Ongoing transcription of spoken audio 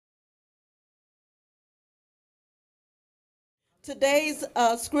Today's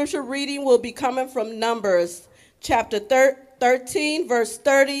scripture reading will be coming from Numbers chapter 13, verse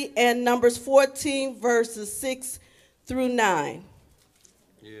 30, and Numbers 14, verses 6 through 9.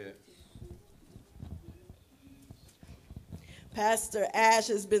 Yeah. Pastor Ash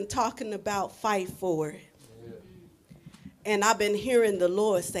has been talking about fight for it. Yeah. And I've been hearing the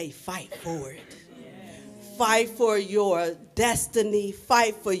Lord say, fight for it. Fight for your destiny,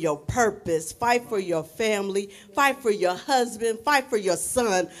 fight for your purpose, fight for your family, fight for your husband, fight for your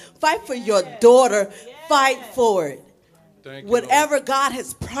son, fight for your daughter, fight for it. Thank you, whatever Lord. God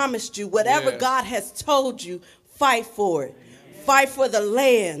has promised you, whatever Yes. God has told you, fight for it. Fight for the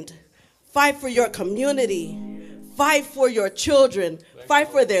land, fight for your community, fight for your children, fight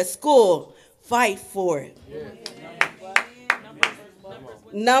for their school, fight for it. Yeah.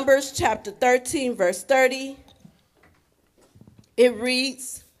 Numbers chapter 13, verse 30, it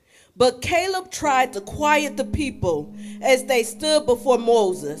reads, "But Caleb tried to quiet the people as they stood before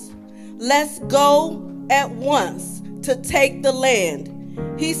Moses. 'Let's go at once to take the land.'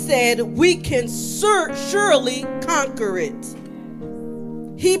 He said, 'We can surely conquer it.'"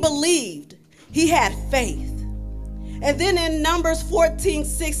 He believed. He had faith. And then in Numbers 14,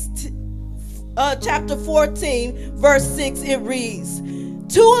 chapter 14, verse 6, it reads,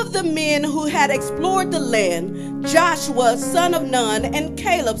 "Two of the men who had explored the land, Joshua, son of Nun, and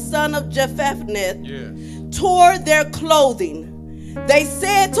Caleb, son of Jephunneh, tore their clothing. They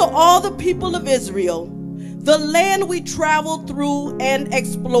said to all the people of Israel, 'The land we traveled through and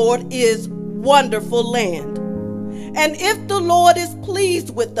explored is wonderful land. And if the Lord is pleased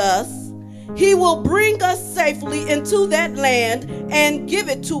with us, he will bring us safely into that land and give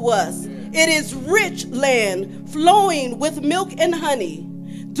it to us. It is rich land, flowing with milk and honey.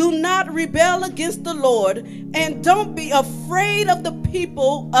 Do not rebel against the Lord, and don't be afraid of the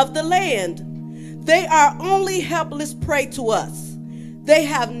people of the land. They are only helpless prey to us. They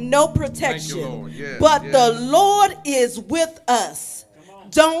have no protection, but the Lord is with us.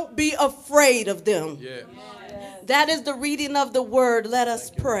 Don't be afraid of them." Yeah. That is the reading of the word. Let us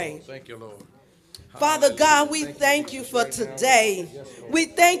pray. Thank you, Lord. Father God, we thank you for today. We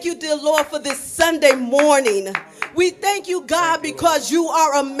thank you, dear Lord, for this Sunday morning. We thank you, God, because you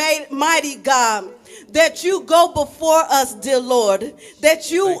are a mighty God, that you go before us, dear Lord,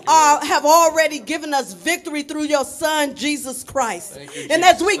 that you have already given us victory through your Son, Jesus Christ. And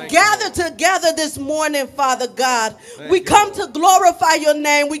as we gather together this morning, Father God, we come to glorify your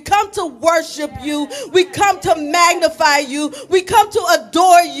name. We come to worship you. We come to magnify you. We come to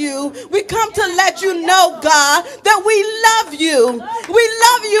adore you. We come to let you know, God, that we love you. We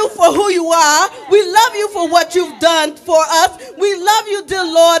love you for who you are. We love you for what you've done for us. We love you, dear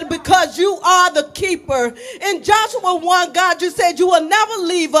Lord, because you are the keeper. In Joshua 1, God, you said you will never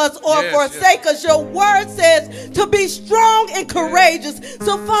leave us or forsake us. Your word says to be strong and courageous.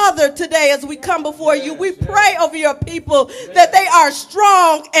 So, Father, today as we come before you, we pray over your people that they are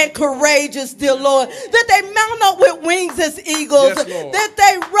strong and courageous, dear Lord, that they mount up with wings as eagles, that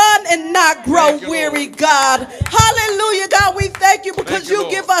they run and not grow weary, God. Hallelujah, God, we thank you because you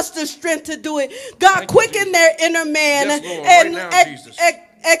give us the strength to do it. God, quicken their inner man and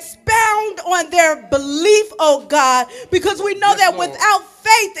expound on their belief, oh God, because we know that without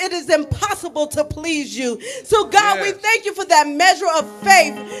faith it is impossible to please you. So God, we thank you for that measure of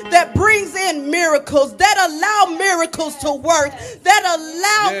faith that brings in miracles, that allow miracles to work, that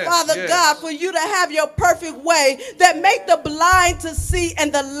allow, Father God, for you to have your perfect way, that make the blind to see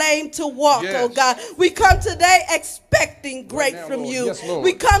and the lame to walk, oh God. We come today expecting great from you.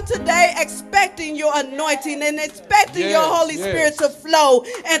 We come today expecting your anointing and expecting your Holy Spirit to flow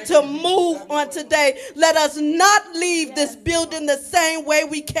and to move on today. Let us not leave this building the same way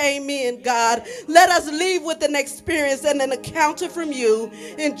we came in, God. Let us leave with an experience and an encounter from you.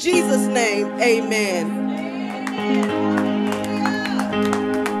 In Jesus' name, amen.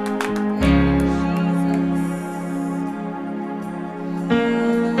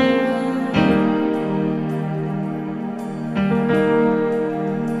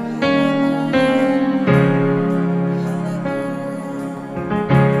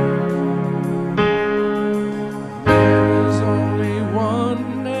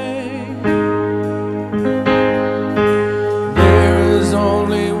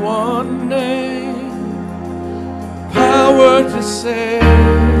 Power to save.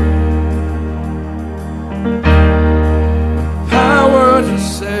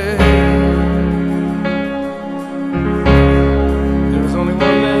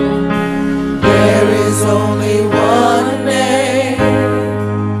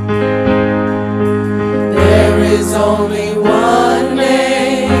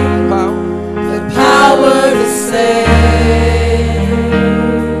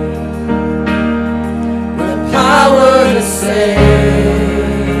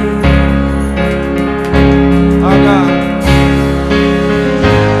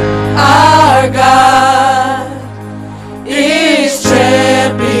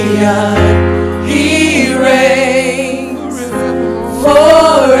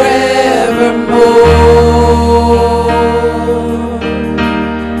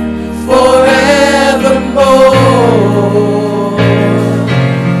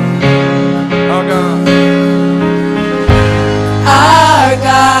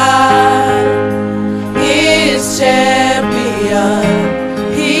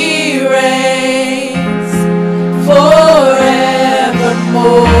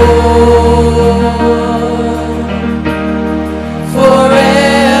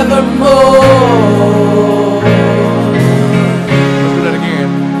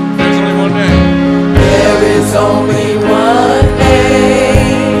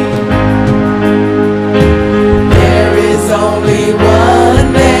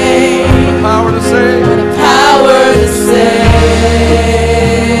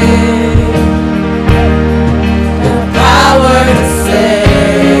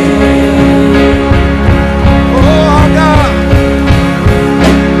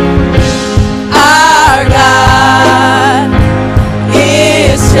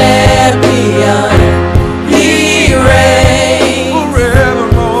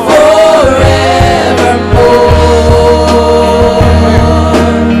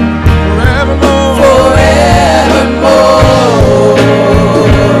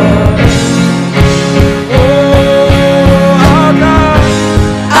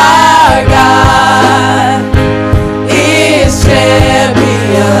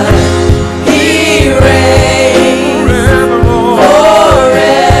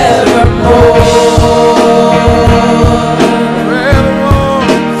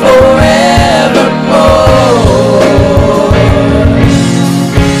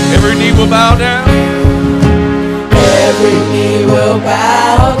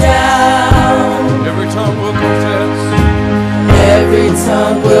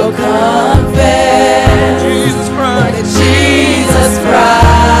 tongue will confess Jesus Christ. that Jesus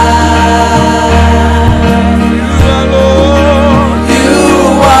Christ.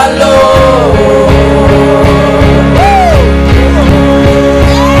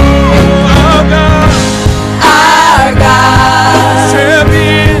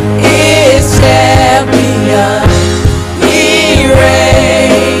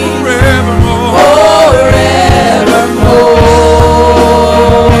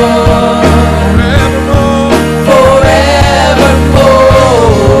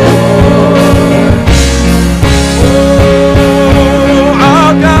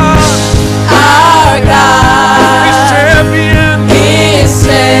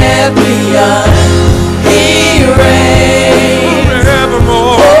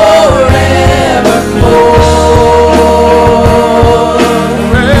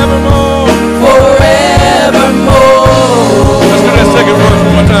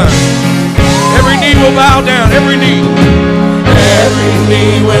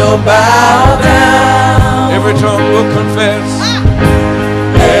 Bow down. Every tongue will confess.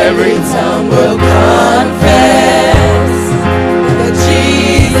 Every tongue will confess that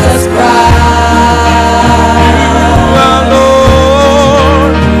Jesus Christ. You are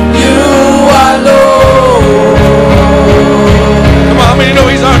Lord. You are Lord. Come on, how many know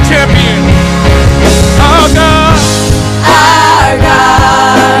He's our champion? Our God. Our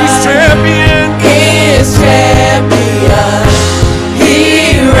God. He's champion. Is champion.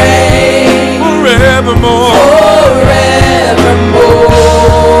 Forevermore. Forevermore.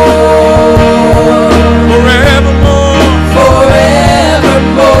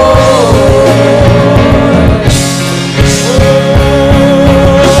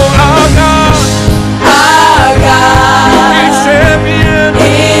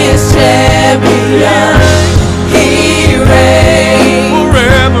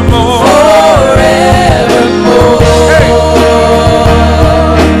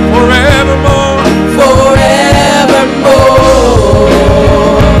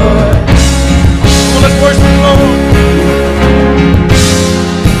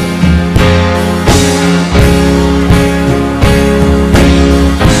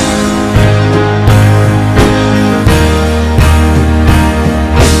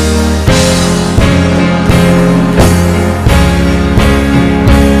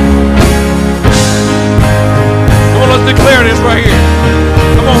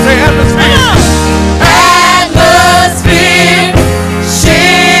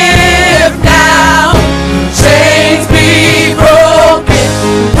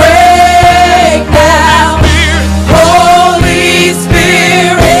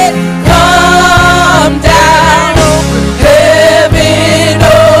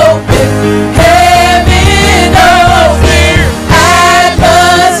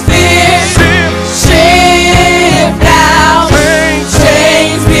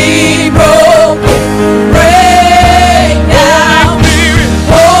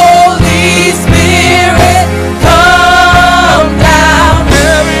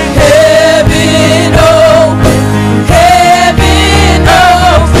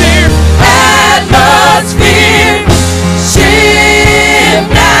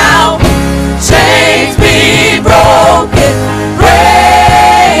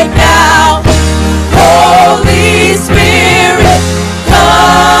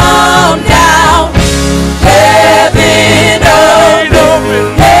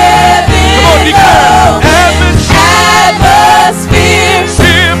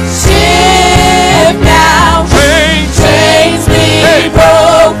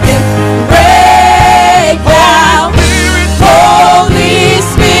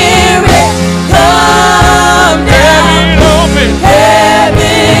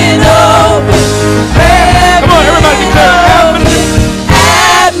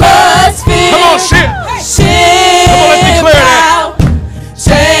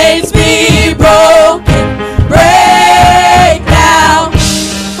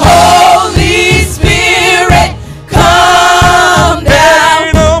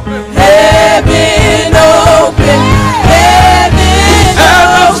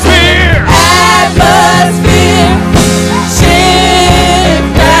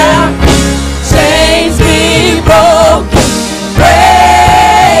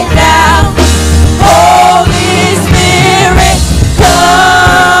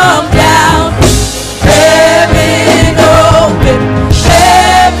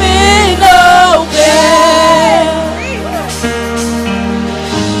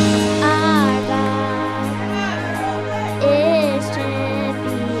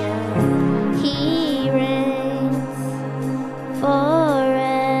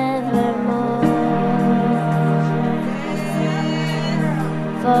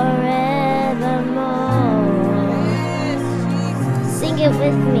 it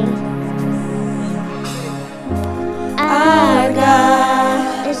with me. Our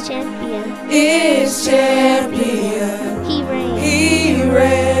God Is champion. is champion. He reigns. He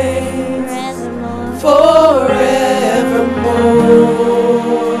reigns forevermore.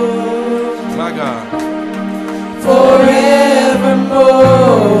 My God. Forevermore.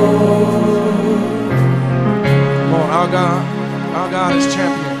 Come on, our God is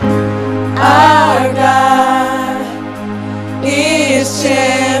champion. Our God is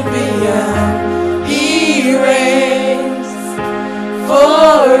champion. He reigns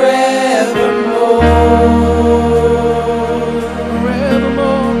forevermore.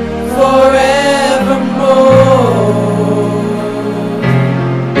 Forevermore.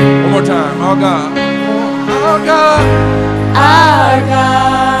 One more time, our God. Our God. Our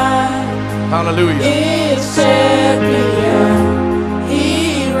God Hallelujah. is champion.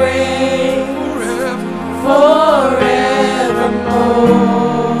 He reigns forevermore.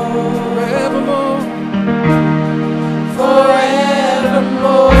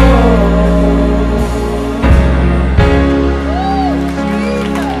 Forevermore.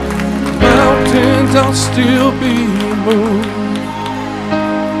 Mountains are still being moved.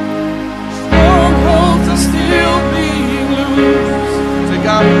 Strongholds are still being loosed. Say,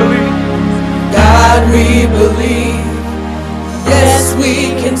 God, we believe. God, we believe. Yes, we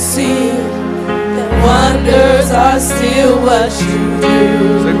can see that wonders are still what you do.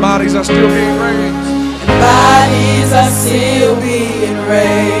 Say, bodies are still being raised. And bodies are still being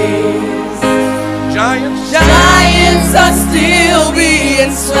raised. Giants. Giants are still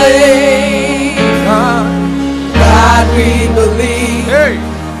being slain. God, we believe. Hey.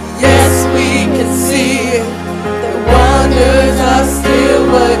 Yes, we can see that wonders are still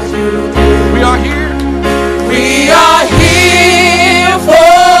what you do. We are here. We are here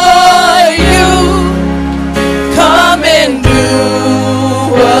for you. Come and do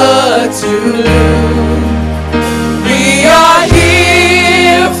what you do. We are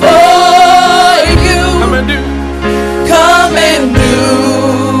here for you. Come and do. Come and do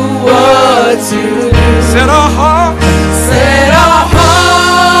what you do. Set our hearts. Set our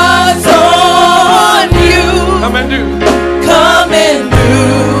hearts on you. Come and do. Come and do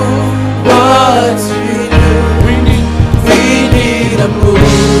what you do. We need a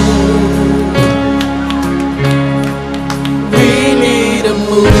move. We need a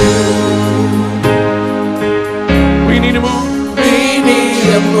move. We need a move. We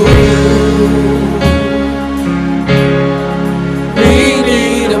need a move. We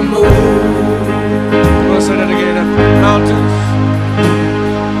need a move. Let's say that again. Mountains.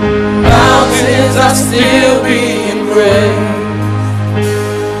 Mountains are still being raised.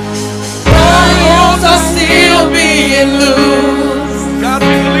 Lions are still being loosed. God,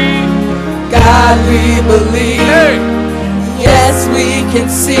 we believe. God, we believe. Hey. Yes, we can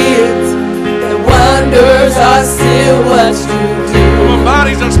see it. The wonders are still what you do. Our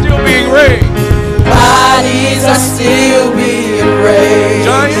bodies are still being raised. Bodies are still being raised.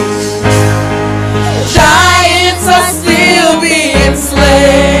 Giants. Giants are still being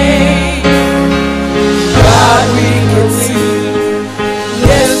slain. God, we can see.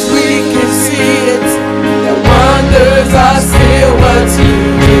 Yes, we can see it. The wonders are still what you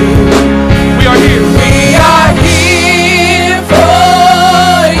do. We are here. We are here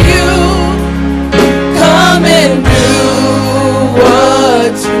for you. Come and do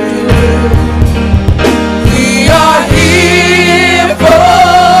what you do. We are here for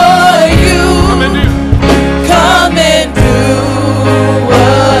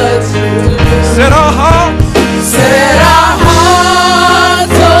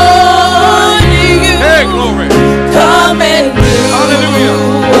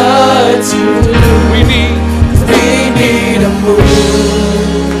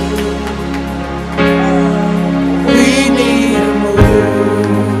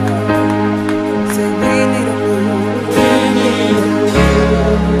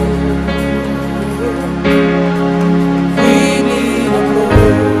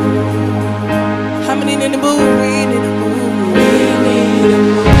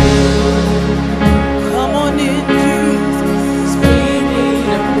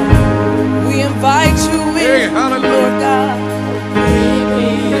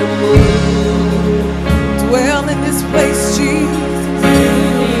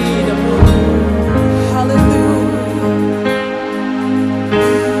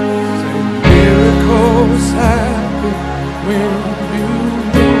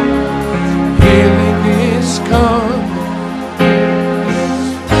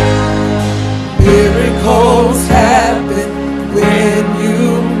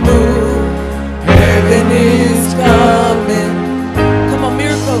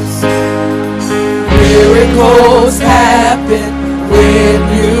Miracles happen when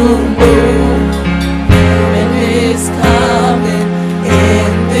you move. Heaven is coming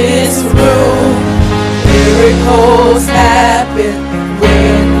in this room. Miracles happen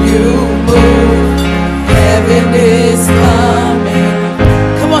when you move. Heaven is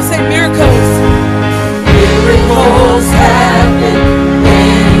coming. Come on, say miracles. Miracles happen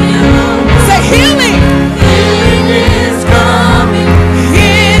when you move. Say healing. Healing is coming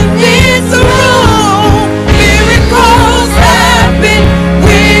in this room. Miracles happen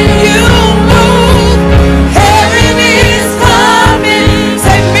when you move. Heaven is coming.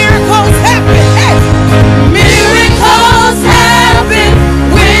 Say miracles happen. Hey. Miracles happen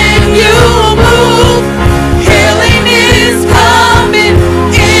when you move. Healing is coming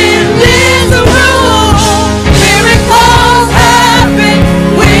in this room. Miracles happen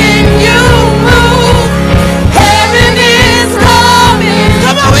when you move. Heaven is coming.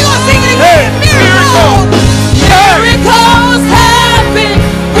 Come on, we gonna sing it again. Miracles. Miracles happen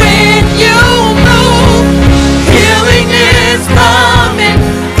when you move. Healing is coming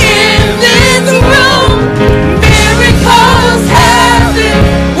in this room. Miracles happen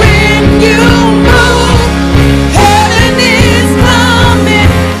when you move. Heaven is coming.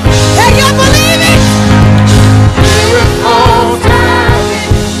 Can you believe it? Miracles happen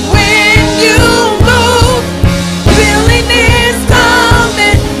when you move. Healing is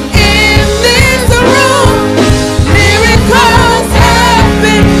coming in this room. Miracles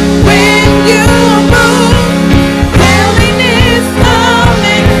happen when you move. Healing is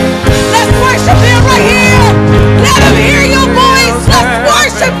coming. Let's worship him right here. Let him hear your voice. Let's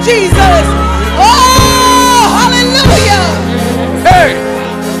worship Jesus. Oh, hallelujah. Hey!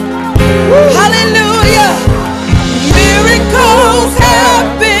 Hallelujah. Miracles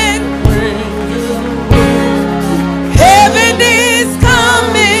happen. Heaven is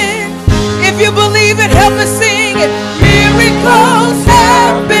coming. If you believe it, help us sing it. Miracles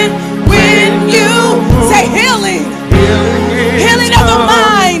happen when you say healing. Healing of our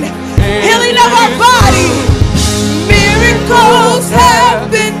mind. Healing of our body. Miracles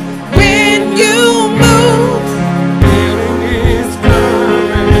happen when you move.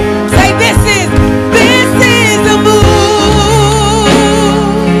 Say this is a move.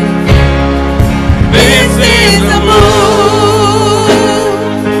 This is a move.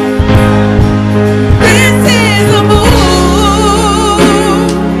 This is a move.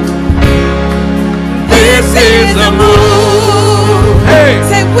 This is a move. Hey!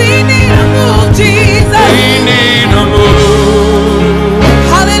 Say we need a move, Jesus. We need a move.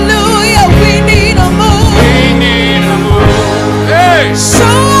 Hallelujah, we need a move. We need a move. Hey!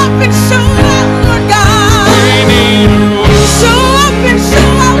 Show up and show out, Lord God. We need a move. Show up and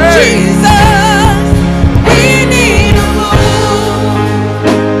show out, Hey. Jesus. We need a move.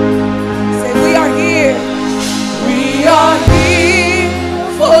 Say we are here. We are here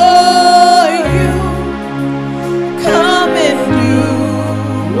for you. Come and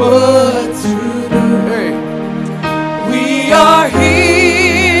do what you do. Hey! We are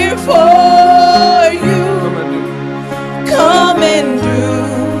here for you. Come and do. Come and do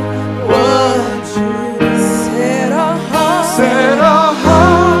what you set our hearts Set our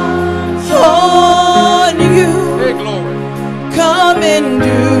hearts. on you. Hey, glory. Come and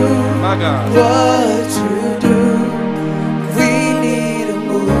do My God. what you do. We need a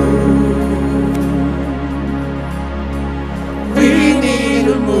move. We need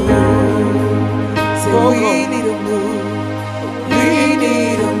a move. Say Oh, we glory. need a move. We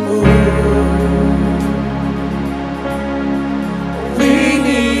need a move. We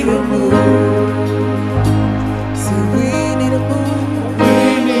need a move. Say we need a move.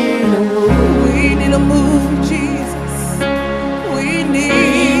 We need a move. We need a move, Jesus. We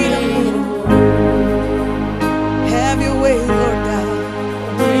need a move. Have your way, Lord God.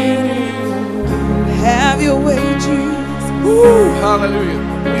 Have your way, Jesus. Woo!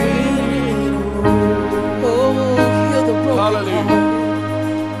 Hallelujah. Oh, heal the broken Hallelujah. heart.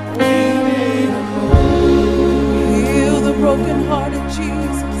 Heal the broken-hearted,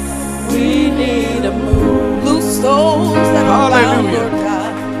 Jesus. We need a move. Loose souls that are bound, Hallelujah. Lord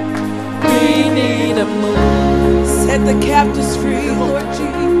God. We need a move. Set the captives free, Lord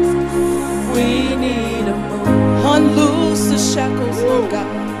Jesus. We need a move. Unloose the shackles, Lord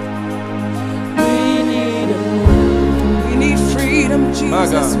God. We need a move. We need freedom, My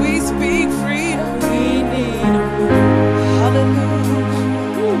Jesus. God. We speak freedom. We need a move. Hallelujah.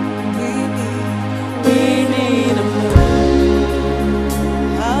 We need a move.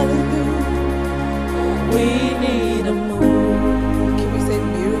 Hallelujah. We need a move. Can we say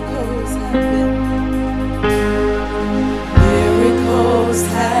miracles happen? Miracles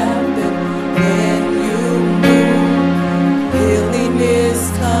happen when you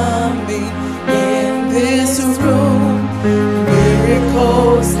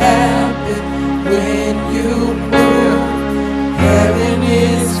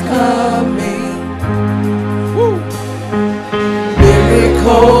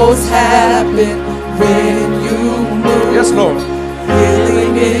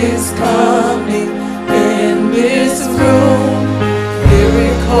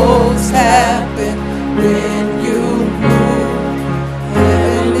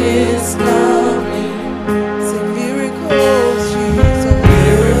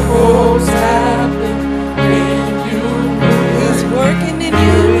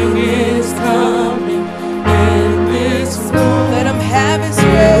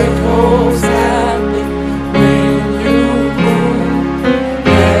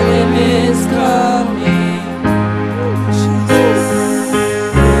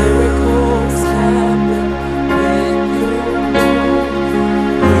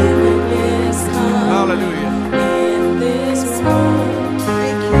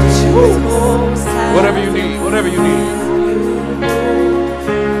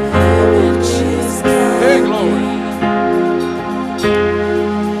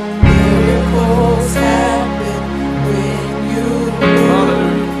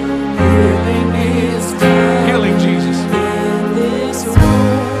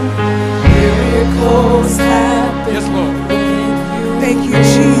Miracles happen. Yes, Lord. Thank you,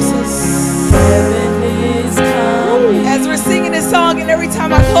 Jesus. Heaven is coming. As we're singing this song, and every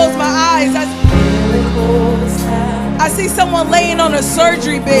time I close my eyes, Miracles happen. I see someone laying on a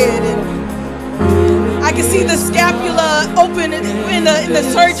surgery bed, and I can see the scapula open in the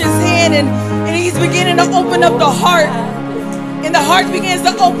surgeon's hand, and he's beginning to open up the heart. And the heart begins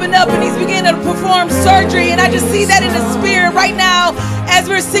to open up, and he's beginning to perform surgery. And I just see that in the spirit right now as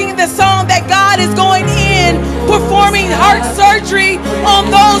we're singing the song, that God is going in, performing heart surgery on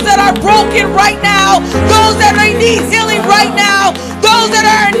those that are broken right now, those that need healing right now, those that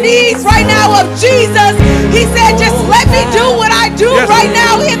are in need right now of Jesus. He said, just let me do what I do right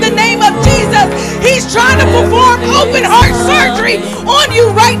now in the name of Jesus. He's trying to perform open heart surgery on you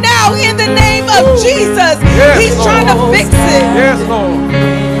right now in the name of Jesus. He's trying to fix it. Yes, Lord.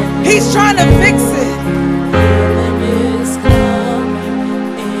 He's trying to fix it.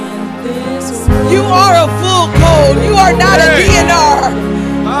 You are a full code. You are not a DNR.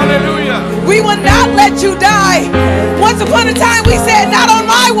 Hallelujah. We will not let you die. Once upon a time we said, not on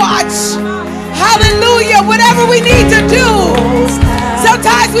my watch. Hallelujah. Whatever we need to do.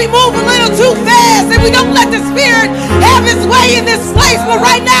 Sometimes we move a little too fast and we don't let the Spirit have His way in this place. But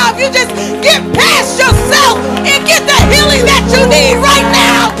right now, if you just get past yourself and get the healing that you need right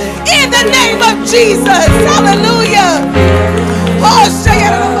now, in the name of Jesus. Hallelujah. Oh,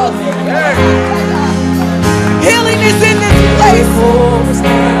 healing is in this place.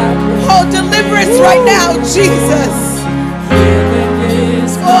 Oh, deliverance right now, Jesus.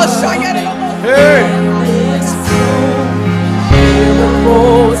 Oh, Hey.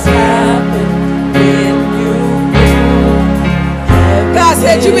 God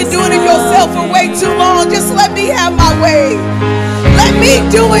said, you've been doing it yourself for way too long. Just let me have my way. Let me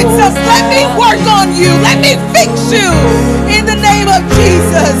do it. Just let me work on you. Let me fix you in the name of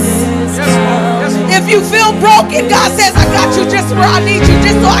Jesus. If you feel broken, God says, I got you just where I need you,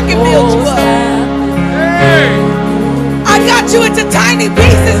 just so I can build you up. I got you into tiny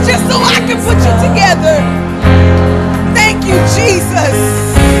pieces just so I can put you together. Thank you, Jesus.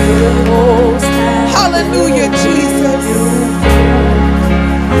 Hallelujah, Jesus.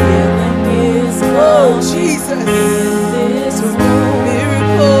 Oh, Jesus.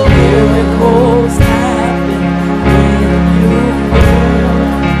 Miracles happen when you move.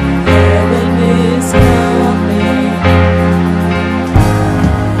 Heaven is coming.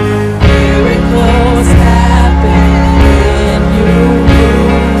 Miracles happen when you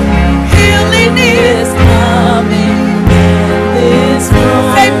move. Healing is coming in this room.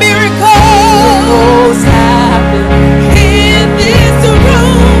 Say miracles happen in this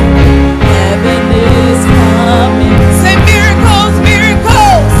room. Heaven is coming. Say miracles,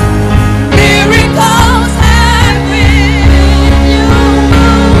 miracles, miracles happen when you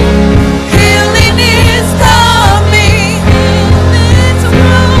move. Healing is coming in this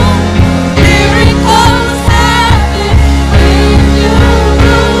room. Miracles happen when you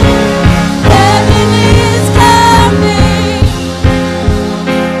move. Heaven is coming.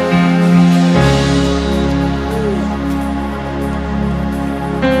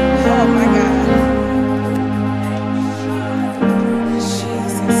 Oh my God.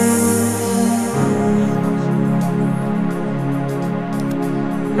 Jesus.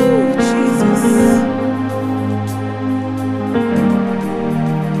 Ooh, Jesus.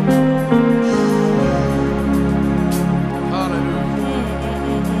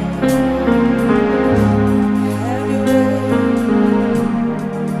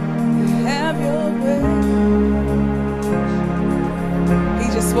 Have your way. He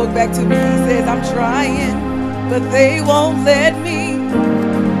just spoke back to me. He says, I'm trying, but they won't let me.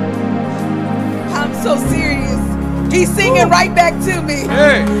 I'm so serious. He's singing right back to me.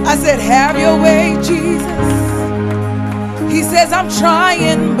 Hey. I said, have your way, Jesus. He says, I'm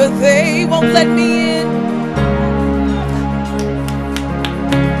trying, but they won't let me in.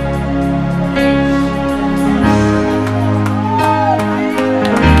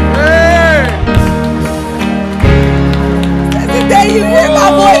 You hear my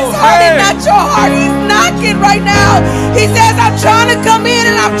voice hurting, not your heart. He's knocking right now. He says, I'm trying to come in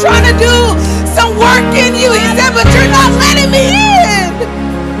and I'm trying to do some work in you. He said, but you're not letting me in.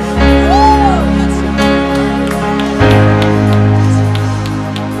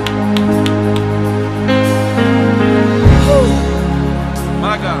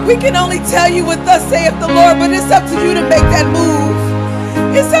 My God. We can only tell you what thus saith the Lord, but it's up to you to make that move.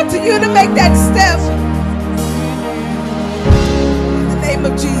 It's up to you to make that step.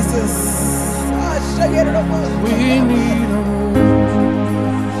 Of Jesus. We need a move.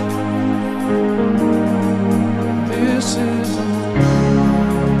 This is a move.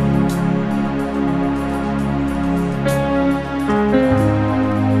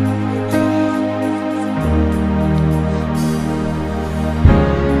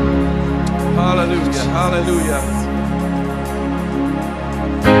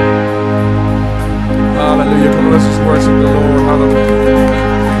 worship the Lord. Hallelujah.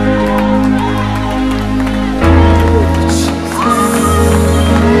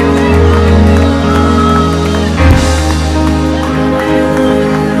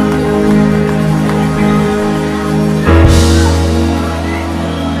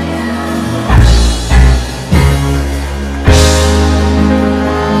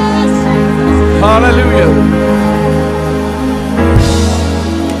 Hallelujah.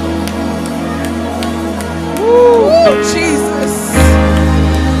 Jesus.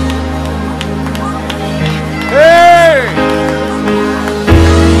 Hey!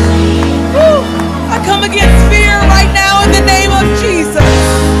 Woo. I come against fear right now in the name of Jesus.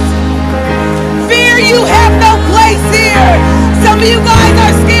 Fear, you have no place here. Some of you guys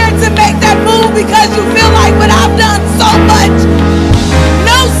are scared to make that move because you feel like, but I've done so much.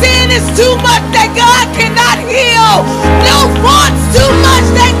 No sin is too much that God cannot heal. No fault's too much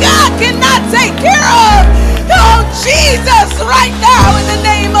that God cannot take care of. Oh, Jesus, right now, in the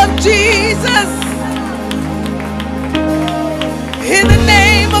name of Jesus. In the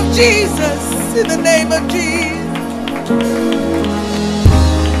name of Jesus. In the name of Jesus.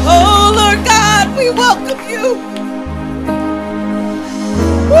 Oh, Lord God, we welcome you.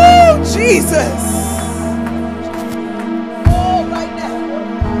 Woo, Jesus. Oh, right now.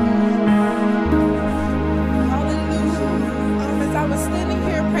 Hallelujah. As I was standing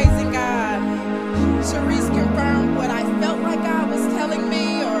here praising God, Sharice confirmed what I felt like God was telling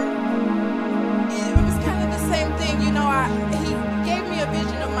me, or it was kind of the same thing. You know, he gave me a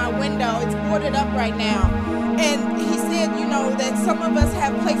vision of my window. It's boarded up right now. And he said, you know, that some of us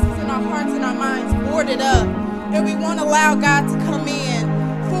have places in our hearts and our minds boarded up, and we won't allow God to come in.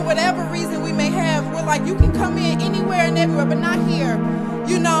 For whatever reason we may have, we're like, you can come in anywhere and everywhere, but not here.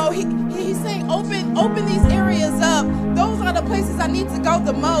 You know, he's saying open these areas up. Those are the places I need to go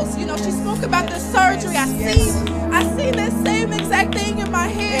the most. You know, she spoke about the surgery. I see that same exact thing in my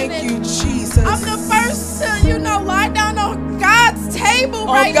head. Thank you, Jesus. I'm the first to, you know, lie down on God's table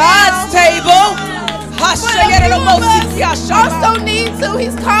right now. On God's table. But a few of us also need to.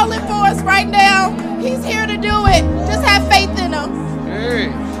 He's calling for us right now. He's here to do it. Just have faith in him.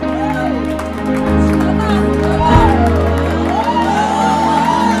 Hey.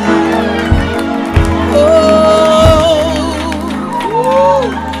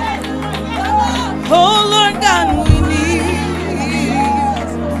 Oh, Lord God, we need.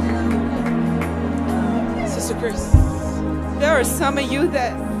 Sister Chris. There are some of you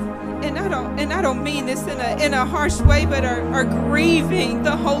that, and I don't mean this in a harsh way, but are grieving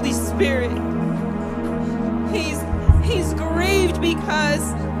the Holy Spirit. He's grieved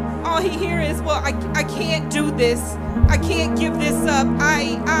because all he hears is, well, I can't do this. I can't give this up.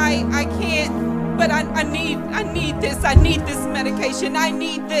 I can't, but I need this. I need this medication. I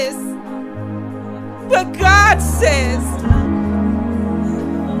need this. But God says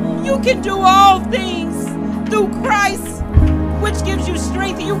you can do all things through Christ, which gives you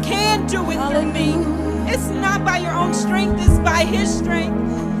strength. You can do it through me. It's not by your own strength, it's by his strength.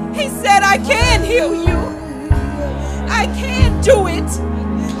 He said, I can heal you. I can do it.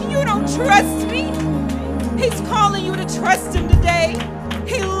 You don't trust me. He's calling you to trust him today.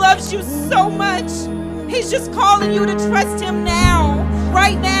 He loves you so much. He's just calling you to trust him now.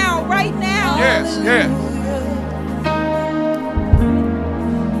 Right now, right now. Yes, yes.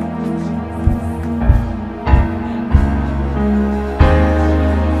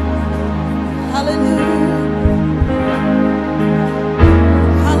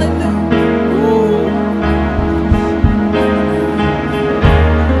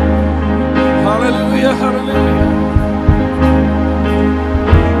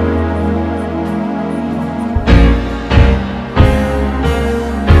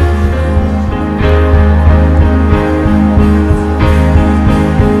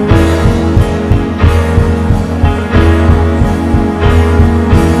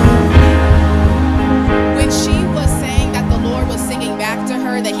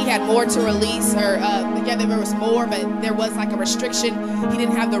 He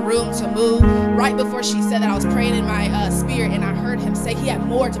didn't have the room to move. Right before she said that, I was praying in my spirit, and I heard him say he had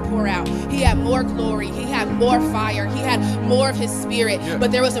more to pour out. He had more glory. He had more fire. He had more of his spirit. Yeah.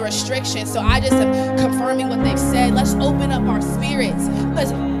 But there was a restriction. So I just am confirming what they've said. Let's open up our spirits.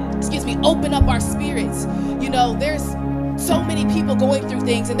 Open up our spirits. You know, there's so many people going through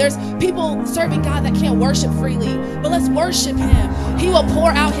things, and there's people serving God that can't worship freely, but let's worship him. He will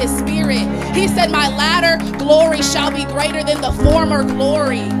pour out his spirit. He said, my latter glory shall be greater than the former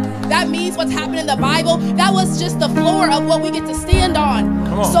glory. That means what's happened in the Bible, that was just the floor of what we get to stand on.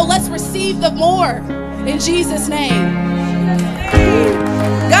 So let's receive the more in Jesus' name.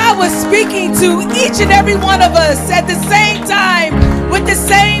 God, was speaking to each and every one of us at the same time with the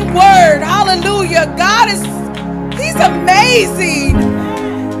same word. Hallelujah. God is, he's amazing.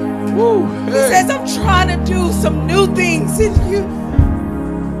 Woo, He says, I'm trying to do some new things in you.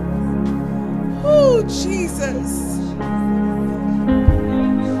 Oh, Jesus.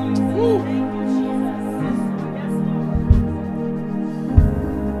 Woo.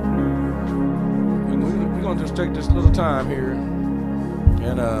 We're going to just take this little time here.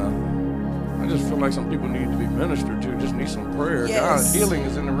 And I just feel like some people need to be ministered to, just need some prayer. Yes. God, healing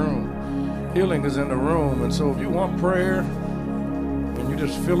is in the room. Healing is in the room. And so if you want prayer and you're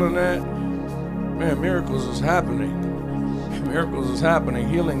just feeling that, man, miracles is happening. Miracles is happening.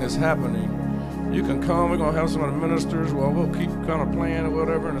 Healing is happening. You can come. We're going to have some of the ministers. Well, we'll keep kind of playing or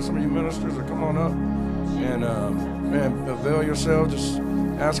whatever. And some of you ministers will come on up. And, man, avail yourself. Just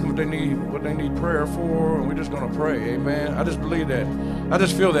ask them what they need prayer for. And we're just going to pray. Amen. I just believe that. I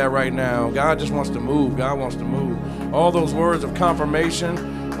just feel that right now. God just wants to move. God wants to move. All those words of confirmation,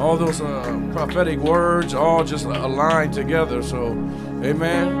 all those prophetic words, all just aligned together. So,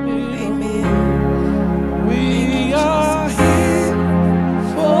 amen. Amen. We are here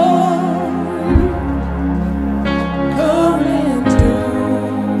For come and do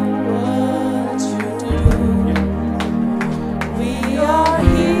what you do. We are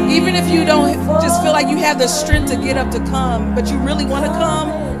here. Even if you don't just feel like you have the strength to get up to come, but you really want to come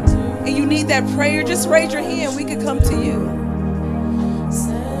and you need that prayer, just raise your hand. We could come to you.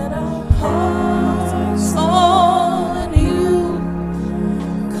 Set our hearts on you.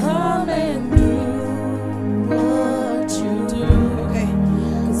 Come and do what you do. Okay.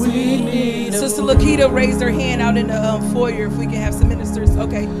 We need Sister Lakita raised her hand out in the foyer if we can have some ministers.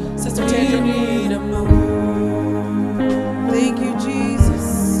 Okay. Sister Tandra. Thank you,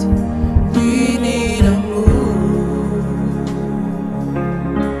 Jesus. We need a move.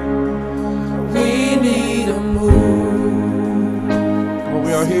 We need a move. Well,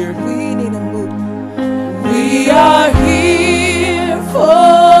 we are here. We need a move. We are here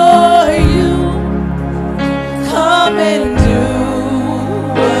for you. Come and do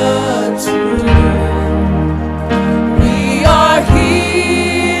what you do. We are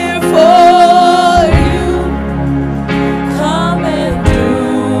here for you. Come and do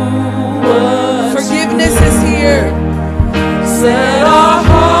what forgiveness is here. Set our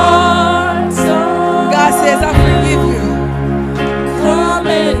hearts on. God says, I forgive you. Come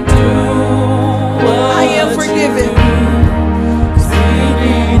and do what I am forgiven. We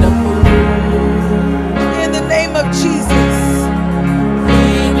need a move. In the name of Jesus.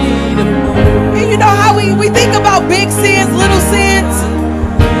 We need a move. And you know how we think about big sins, little sins?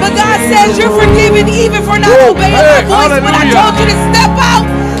 But God says you're forgiven even for not obeying my voice when I told you to step out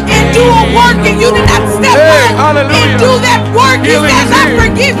and do a work and you did not step out and do that work. He says I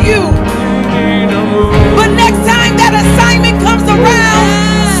forgive you. But next time that assignment comes around,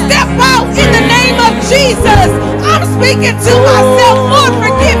 step out in the name of Jesus. I'm speaking to myself. Lord,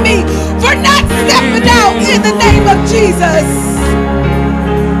 forgive me for not stepping out in the name of Jesus.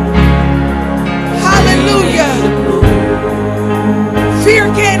 Hallelujah. Fear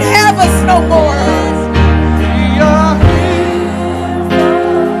can't have us no more.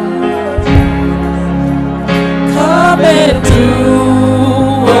 Come and do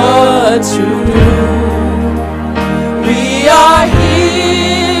what you do. We are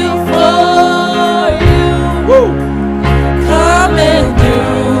here for you. Woo. Come and do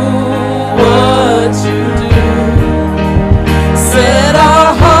what you do. Set our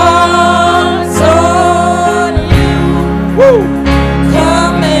hearts on you. Woo.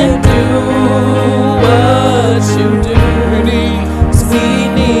 Come and do what you do. We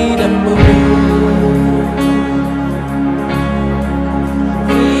need a move.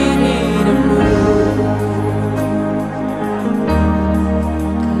 We need a move.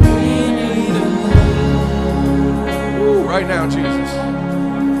 We need a move. Ooh, right now, Jesus.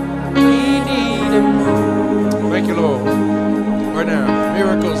 We need a move. Thank you, Lord. Right now.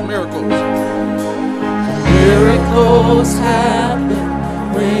 Miracles, miracles. Miracles happen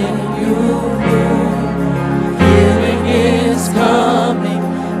when you move. Healing is coming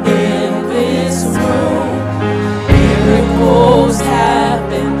in this room. Miracles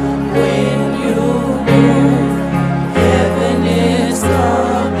happen when you move. Heaven is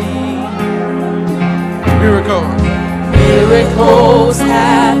coming. Miracles. Miracles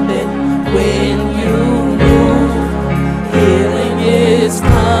happen when you move. Healing is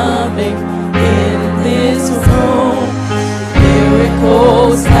coming in this room.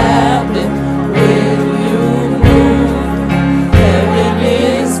 Miracles happen when you move. Heaven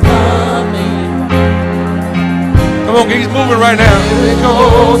is coming. Come on, he's moving. moving right now.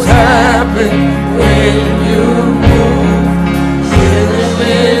 Miracles happen when you move. Healing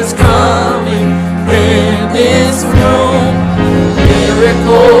is coming in this room.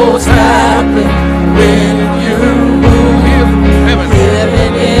 Miracles happen when you move.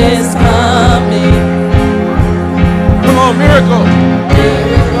 Heaven is coming. Come on, miracle.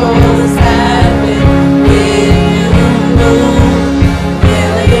 Miracles happen when you move.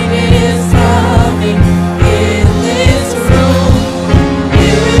 Healing is coming in this room.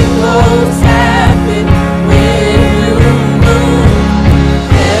 Miracles happen when you move.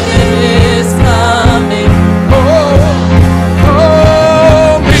 Heaven is coming.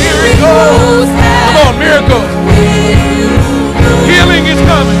 Oh, miracles. Come on, miracles. Healing is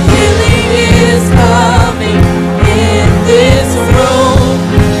coming. Healing is coming in this room.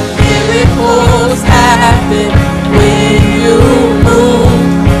 Miracles happen when you move.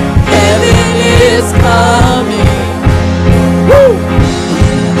 Heaven is coming. Woo!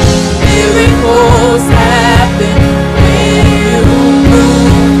 Miracles happen when you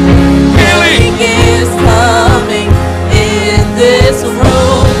move. Healing is coming in this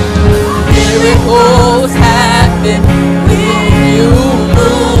room. Miracles happen when you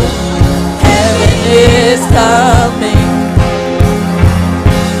move. Heaven is coming.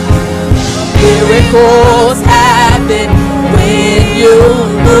 Miracles happen when you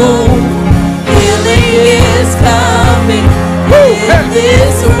move. Healing is coming in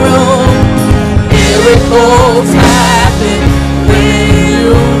this room. Miracles happen when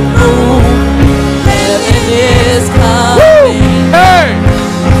you move. Heaven is coming. Hey!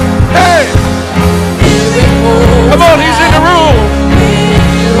 Hey! Miracles Come on, he's in the room. when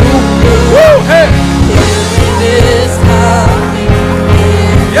you move. Woo! Hey! Healing is coming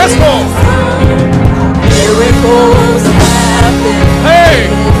in Yes, Lord. miracles happen Hey!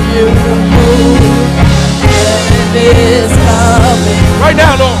 when you move. Heaven is coming. Right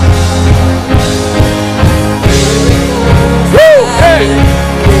now, Lord. Woo! Hey!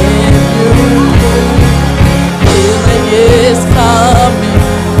 When you move, healing is coming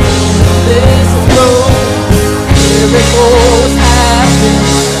in this room. Miracles happen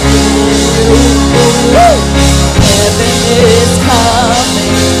when you move. Heaven is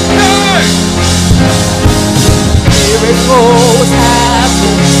coming. Hey! Miracles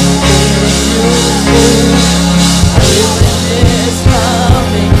happen when you move. Healing is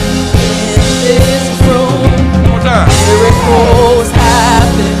coming in this room. One more time. Miracles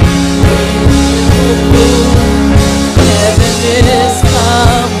happen when you move. Heaven is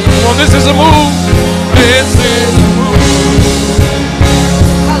coming. Come on, this is a move. This is a move.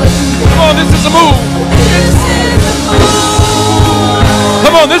 Come on, this is a move. This is a move.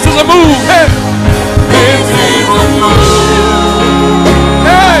 Come on, this is a move. Hey! This is a move.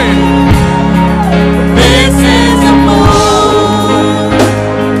 Hey! This is a move.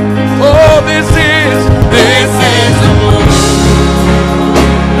 Oh, this is a move.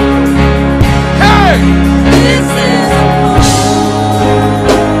 Hey! This is a move.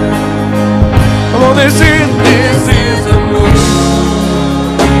 Come on, this is a move.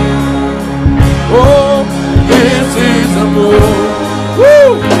 Oh, this is a move.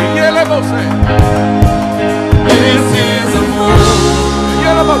 Woo! Yeah, let me say. This is a move.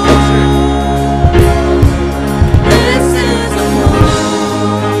 Yeah, let me say. This is a move.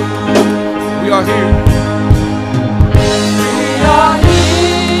 We are here. We are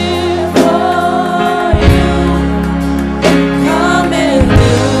here for you. Come and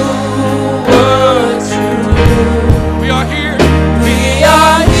do what you do. We are here. We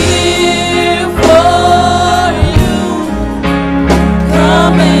are here for you.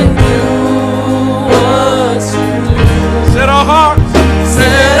 Come and do what you do. Set our hearts.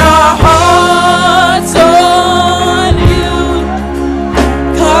 Set our hearts on you.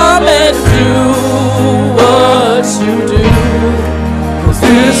 Come and do what you do. 'Cause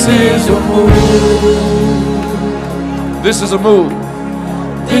this is a move. This is a move.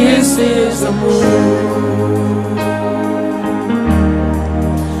 This is a move.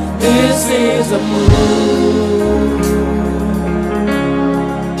 This is a move.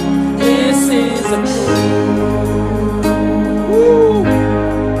 This is a move. Woo!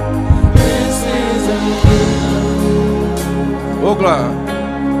 This is a move. Oh, God.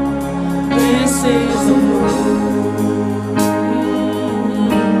 This is a move.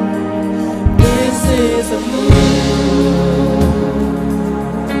 This is a move.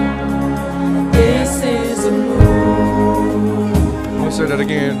 This is a move. Let's say that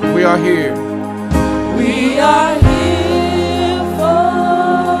again. We are here. We are here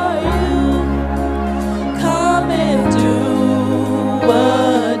for you. Come and do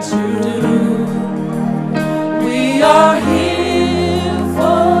what you do. We are here.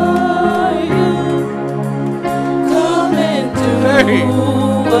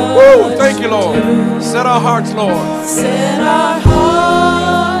 you, Lord. Set our hearts, Lord. Set our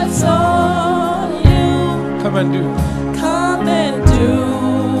hearts on you. Come and do. Come and do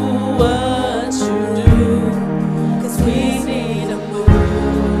what you do. 'Cause we need a move.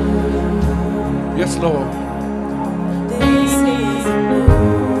 Yes, Lord. We need a move.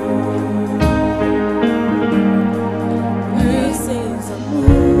 This is a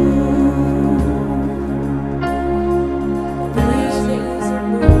move. This is a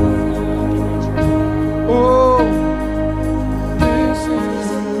move. Oh, This is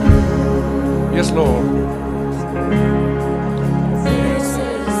a move. yes, Lord. This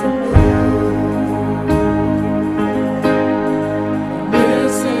is a move.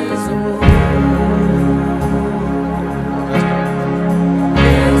 This is a move.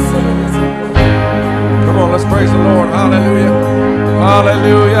 This is a move. Come on, let's praise the Lord. Hallelujah.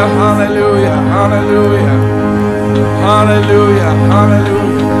 Hallelujah. Hallelujah. Hallelujah. Hallelujah.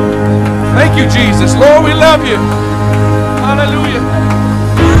 Hallelujah. Thank you, Jesus. Lord, we love you. Hallelujah.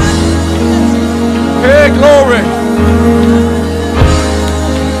 Hey, glory.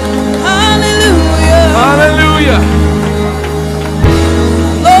 Hallelujah. Hallelujah.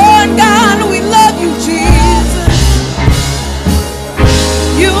 Lord God, we love you, Jesus.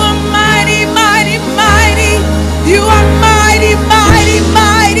 You are mighty, mighty, mighty. You are mighty, mighty,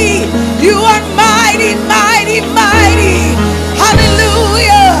 mighty. You are mighty, mighty, mighty.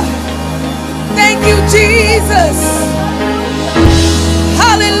 Hallelujah. Thank you, Jesus.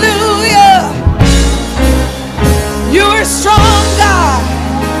 Hallelujah. You are strong, God.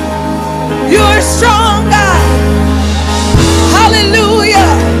 You are strong, God.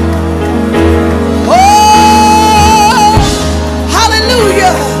 Hallelujah. Oh,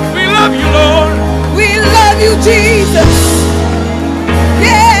 hallelujah. We love you, Lord. We love you, Jesus.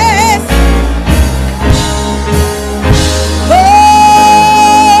 Yes.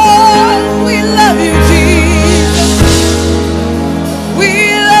 Oh, we love you, Jesus. We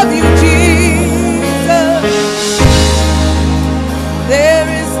love you, Jesus. There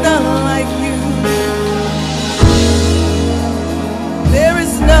is none like you. There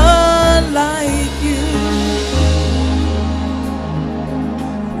is none like you.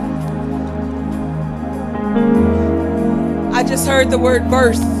 I just heard the word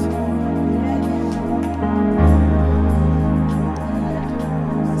birth.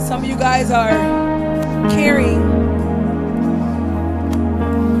 Some of you guys are carrying,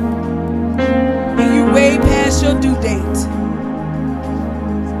 and you're way past your due date.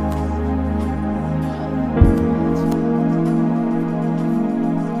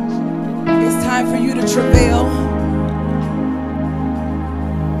 It's time for you to travail.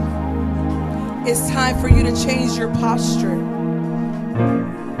 It's time for you to change your posture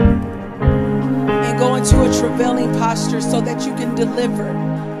and go into a travailing posture so that you can deliver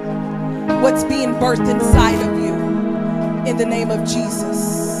what's being birthed inside of you in the name of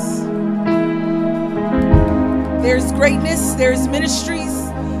Jesus. There's greatness, there's ministries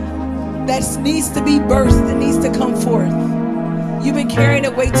that needs to be birthed and needs to come forth. You've been carrying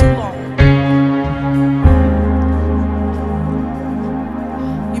it way too long.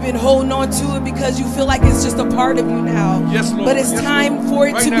 You've been holding on to it because you feel like it's just a part of you now. Yes, Lord. But it's Yes, time Lord. for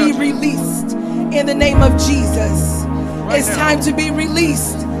it Right to now, be Jesus. released in the name of Jesus. Right It's now. time to be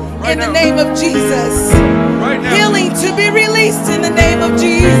released Right in the now. name of Jesus. Right now. Healing to be released in the name of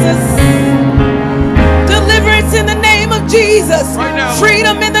Jesus. Deliverance in the name of Jesus. Right now.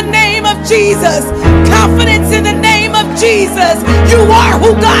 Freedom in the name of Jesus. Confidence in the name of Jesus. You are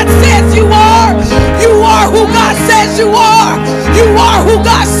who God says you are. You are who God says you are. You are who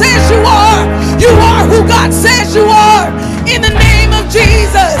God says you are. You are who God says you are. In the name of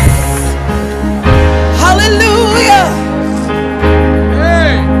Jesus. Hallelujah.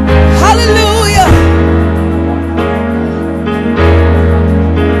 Hey. Hallelujah.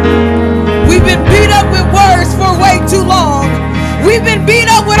 We've been beat up with words for way too long. We've been beat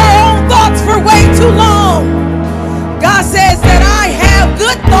up with our own thoughts for way too long. God says that I have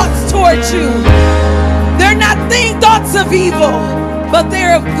good thoughts towards you. They're not thoughts of evil, but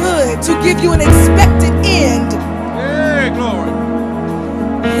they're of good to give you an expected end. Hey, glory.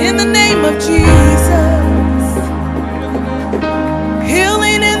 In the name of Jesus.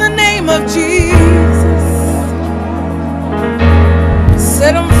 Healing in the name of Jesus.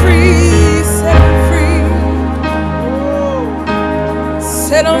 Set them free, set them free.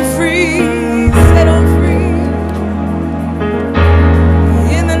 Set them free, set them free.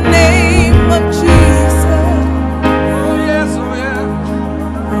 In the name of Jesus. Oh, yes, oh,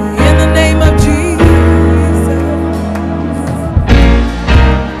 yeah. In the name of Jesus.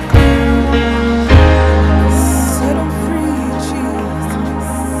 Set them free, Jesus.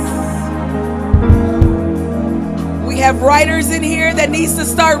 have writers in here that needs to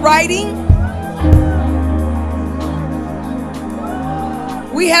start writing.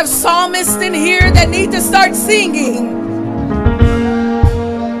 We have psalmists in here that need to start singing.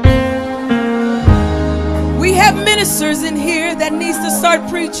 We have ministers in here that needs to start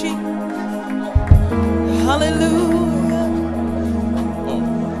preaching. Hallelujah.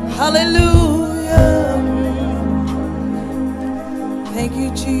 Hallelujah. Thank you,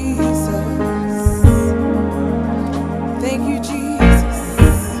 Jesus. Thank you, Jesus.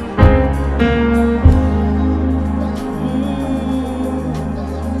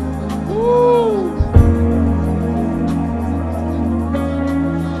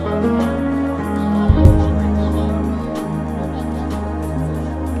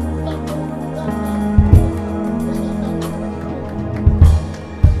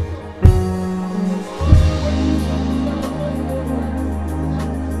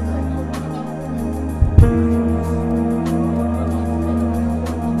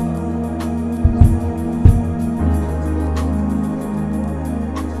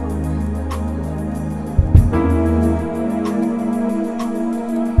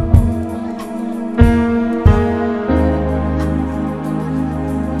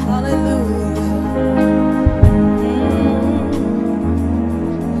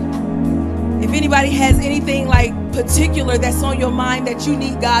 Has anything like particular that's on your mind that you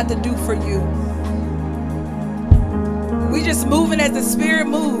need God to do for you? We just moving as the Spirit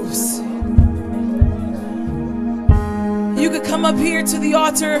moves. You could come up here to the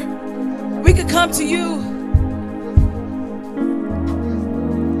altar. We could come to you.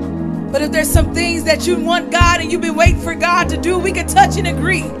 But if there's some things that you want God and you've been waiting for God to do, we could touch and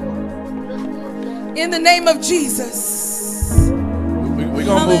agree. In the name of Jesus. We're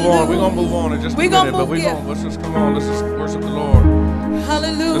going to move on. We're going to move on in just a minute. But let's just come on. Let's just worship the Lord.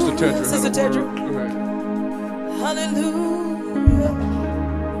 Hallelujah. Sister Tedra. Sister Tedra. Go ahead. Hallelujah.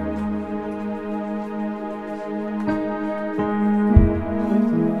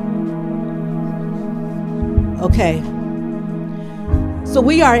 Okay. So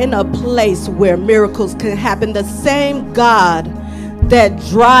we are in a place where miracles can happen. The same God that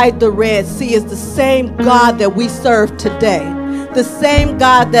dried the Red Sea is the same God that we serve today. The same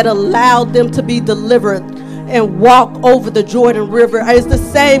God that allowed them to be delivered and walk over the Jordan River is the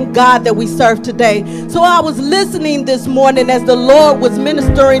same God that we serve today. So I was listening this morning as the Lord was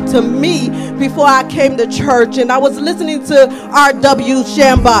ministering to me before I came to church, and I was listening to R.W.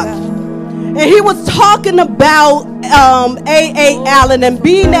 Shambach, and he was talking about A.A. Allen and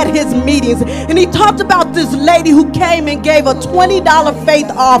being at his meetings, and he talked about this lady who came and gave a $20 faith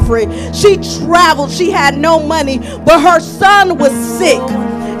offering. She traveled, she had no money, but her son was sick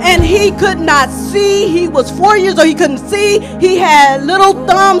and he could not see. He was 4 years old, he couldn't see. He had little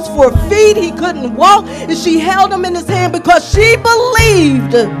thumbs for feet, he couldn't walk, and she held him in his hand because she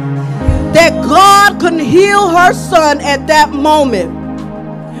believed that God could heal her son at that moment.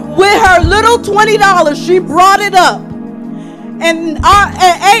 With her little $20, she brought it up. And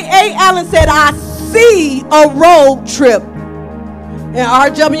A.A. Allen said, I see a road trip. And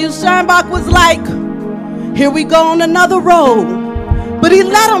R.W. Steinbach was like, here we go on another road. But he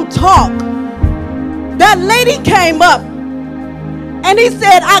let him talk. That lady came up and he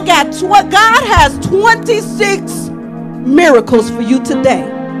said, God has 26 miracles for you today.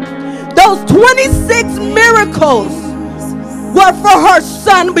 Those 26 miracles were for her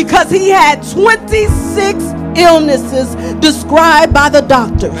son because he had 26 illnesses described by the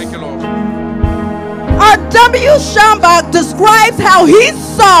doctors. Thank you, Lord. R.W. Shambach describes how he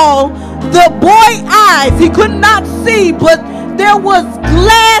saw the boy eyes. He could not see, but there was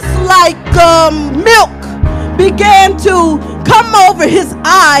glass like milk began to come over his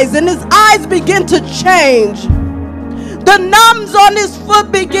eyes, and his eyes began to change. The numbs on his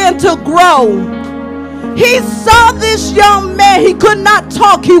foot began to grow. He saw this young man. He could not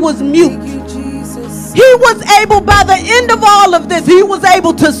talk. He was mute. Thank you, Jesus. He was able, by the end of all of this, he was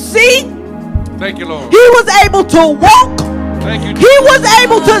able to see. Thank you, Lord. He was able to walk. Thank you, Jesus. He was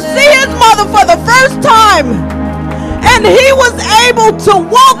able to see his mother for the first time. And he was able to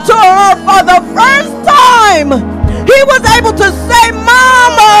walk to her for the first time. He was able to say,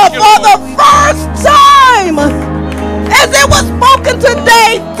 Mama, for the first time. As it was spoken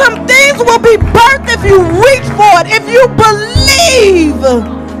today, some things will be birthed if you reach for it. If you believe,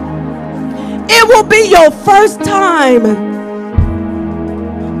 it will be your first time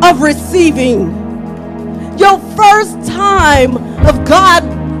of receiving. Your first time of God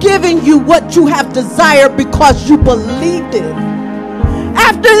giving you what you have desired because you believed it.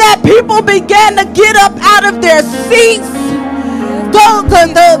 After that, people began to get up out of their seats.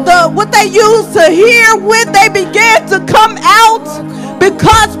 what they used to hear with, they began to come out,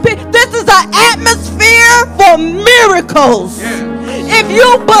 because this is an atmosphere for miracles. If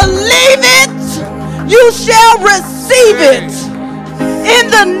you believe it, you shall receive it. In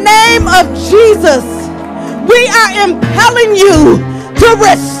the name of Jesus, we are impelling you to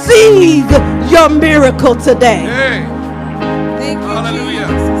receive your miracle today. Thank you, Hallelujah.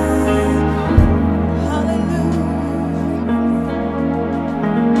 Jesus.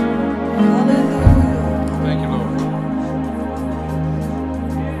 Thank you, Lord.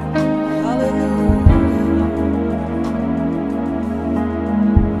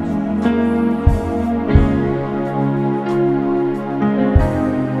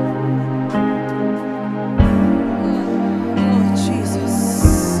 Oh,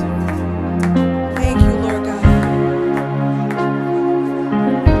 Jesus. Thank you, Lord God.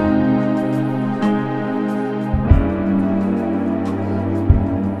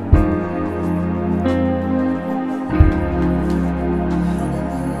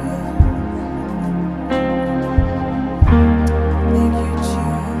 Thank you,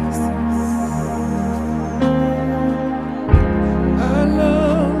 Jesus. I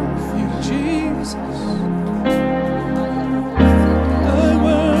love you, Jesus. I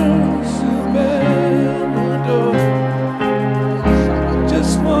worship and adore.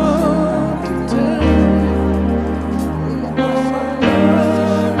 Just want to tell you, I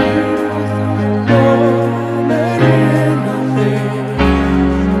love you more than anything.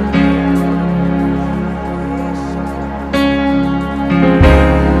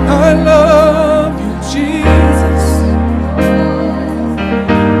 I love you, Jesus.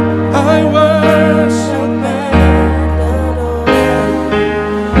 I worship and adore.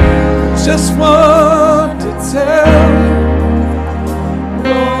 Just want to tell you,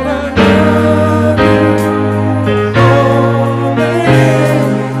 Lord, I love you more than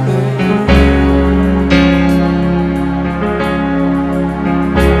anything.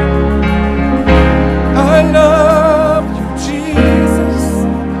 I love you, Jesus.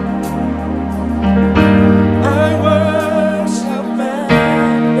 I worship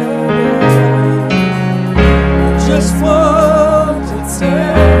and adore. Just want to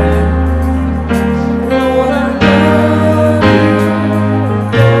tell you, Lord, I love you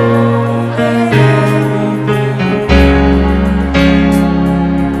more than anything.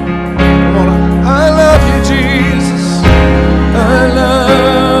 Come on, I love you, Jesus. I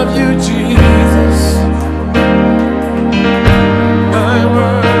love you, Jesus. I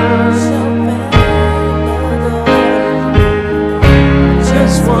worship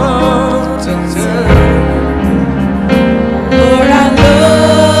just want to tell you, Lord, I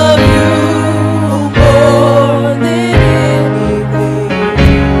love you more than anything.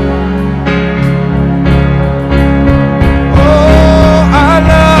 oh, I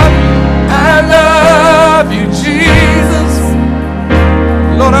love you, Jesus.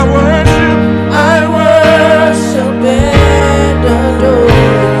 Lord, I worship And adore.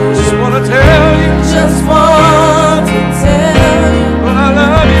 just want to tell you, Just want to tell you, Lord, I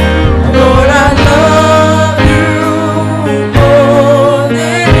love you. Lord, I love you more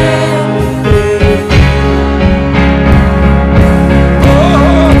than anything.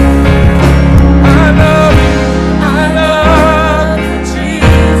 Oh, I love you,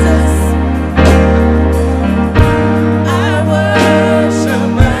 Jesus. I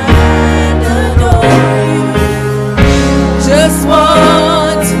worship and adore you. Just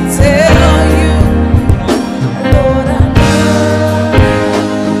want to tell you, Lord, I love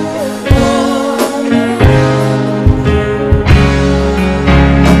you more than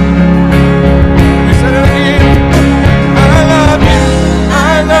we said it again.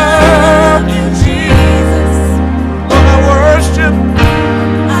 I love you, Jesus. Lord, I worship.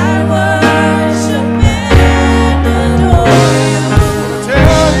 I worship and adore you.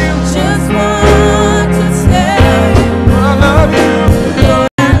 Tell you, Just want to tell you, Lord, I love you. Lord,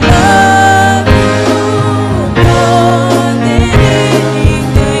 I love you more than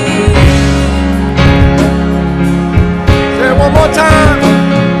anything. Say it one more time.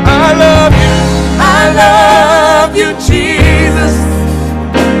 I love you. I love you, Jesus.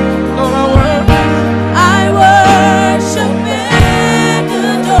 Lord, I worship and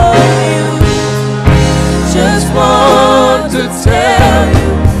adore you. Just want to tell you,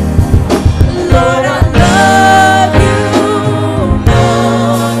 Lord, I love you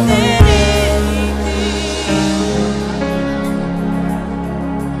more than anything.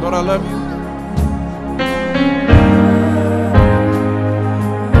 Lord, I love you.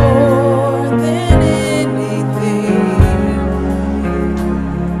 More than anything.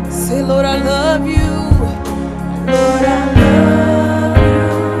 Say, Lord, I love you. Lord, I love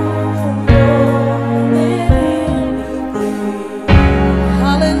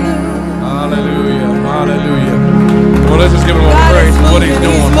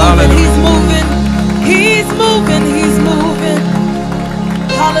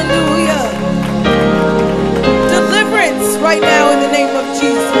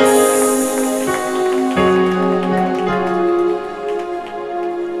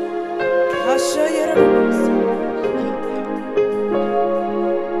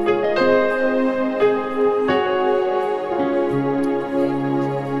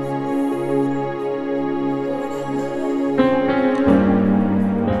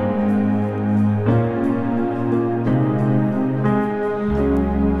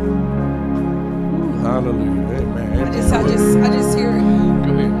Hallelujah. Amen. I just hear it.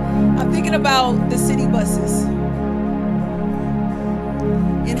 Go ahead. I'm thinking about the city buses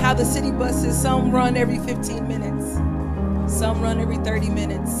and how the city buses, some run every 15 minutes, some run every 30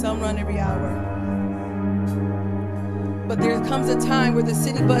 minutes, some run every hour. But there comes a time where the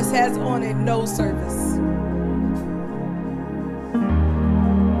city bus has on it no service.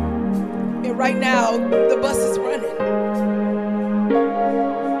 And right now, the bus is running.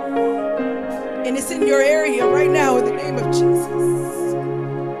 And it's in your area right now in the name of Jesus.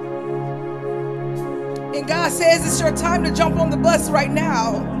 And God says it's your time to jump on the bus right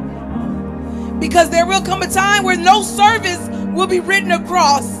now. Because there will come a time where no service will be written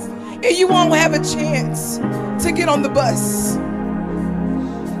across and you won't have a chance to get on the bus.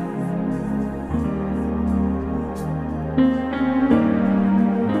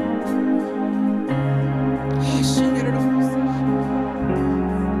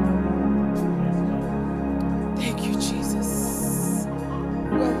 Thank you, Jesus.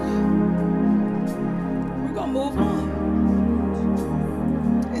 Well, we're going to move on.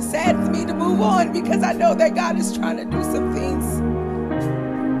 It saddens me to move on because I know that God is trying to do some things.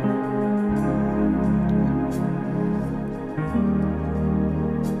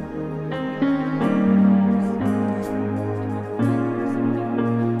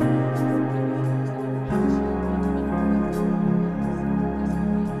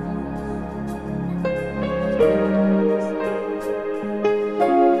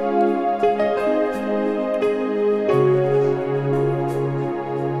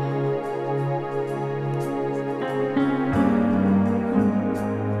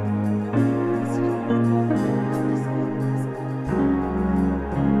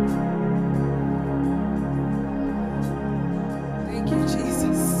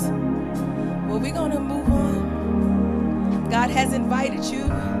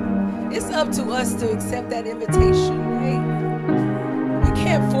 To us to accept that invitation, right? We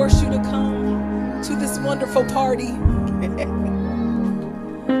can't force you to come to this wonderful party.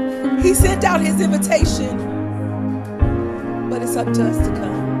 He sent out his invitation, but it's up to us to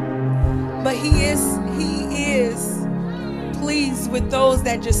come. But he is pleased with those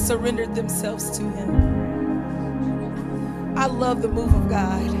that just surrendered themselves to him. I love the move of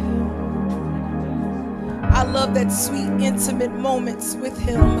God. I love that sweet, intimate moments with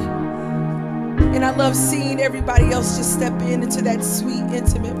him. And I love seeing everybody else just step into that sweet,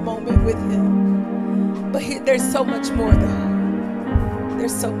 intimate moment with him. But there's so much more, though.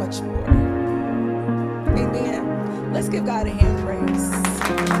 There's so much more. Amen. Let's give God a hand praise.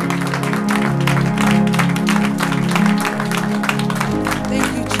 Thank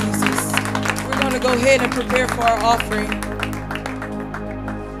you, Jesus. We're going to go ahead and prepare for our offering.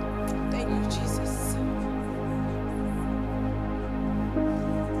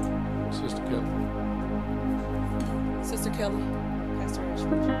 Kelly, Pastor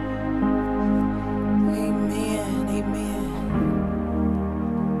Ashford. Amen, amen.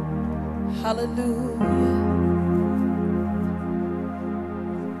 Hallelujah.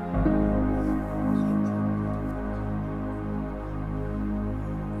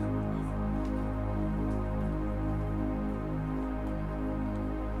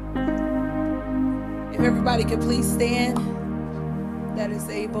 If everybody could please stand, that is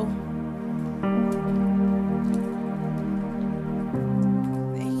able.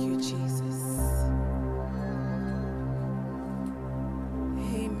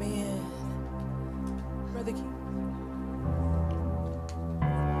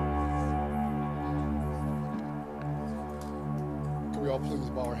 Please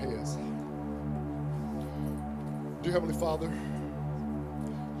bow our heads. Dear Heavenly Father,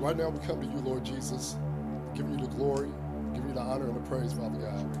 right now we come to you, Lord Jesus, giving you the glory, giving you the honor and the praise, Father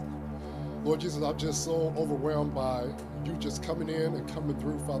God. Lord Jesus, I'm just so overwhelmed by you just coming in and coming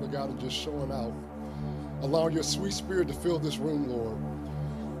through, Father God, and just showing out. Allowing your sweet spirit to fill this room, Lord.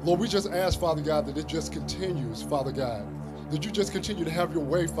 Lord, we just ask, Father God, that it just continues, Father God. That you just continue to have your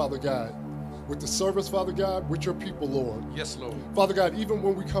way, Father God, with the service, Father God, with your people, Lord. Yes, Lord. Father God, even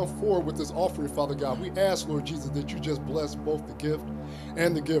when we come forward with this offering, Father God, we ask, Lord Jesus, that you just bless both the gift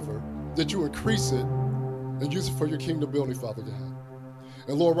and the giver, that you increase it and use it for your kingdom building, Father God.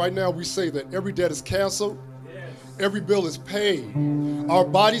 And Lord, right now we say that every debt is canceled, every bill is paid, our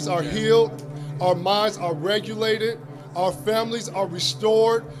bodies are healed, our minds are regulated, our families are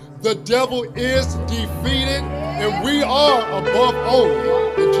restored, The devil is defeated, and we are above only.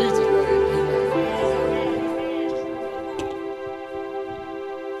 In Jesus' name, amen.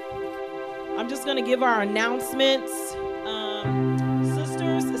 I'm just going to give our announcements.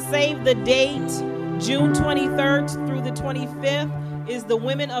 Sisters, save the date. June 23rd through the 25th is the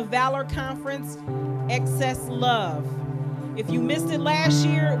Women of Valor Conference, Excess Love. If you missed it last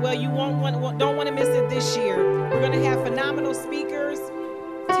year, well, you don't want to miss it this year. We're going to have phenomenal speakers,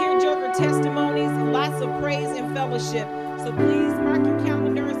 tearjerker testimonies, lots of praise and fellowship. So please mark your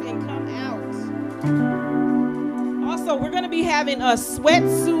calendars and come out. Also, we're going to be having a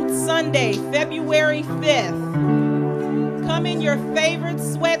Sweatsuit Sunday, February 5th. Come in your favorite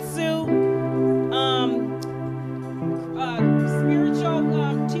sweatsuit, spiritual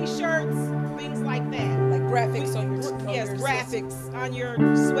t-shirts, things like that. Like graphics on your Yes, graphics on your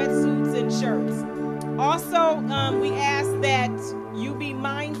sweatsuits and shirts. Also, we ask that you be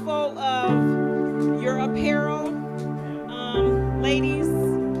mindful of your apparel. Ladies,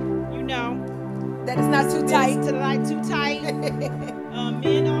 you know. That it's not too tight. Not too tight.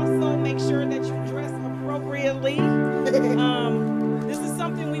 Men also, make sure that you dress appropriately. This is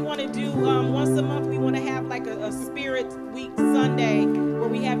something we want to do once a month. We want to have like a Spirit Week Sunday where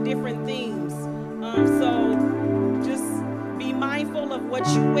we have different themes. So just be mindful of what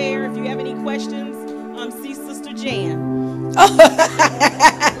you wear. If you have any questions, see Sister Jan.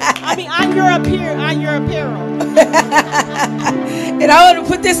 I mean, on your apparel. And I want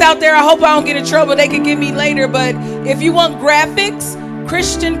to put this out there. I hope I don't get in trouble. They can get me later. But if you want graphics,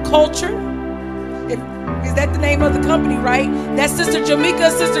 Christian Culture, is that the name of the company, right? That's Sister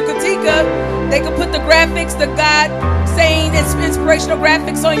Jamaica, Sister Katika. They can put the graphics, the God saying inspirational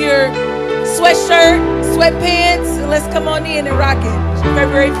graphics on your sweatshirt, sweatpants. Let's come on in and rock it.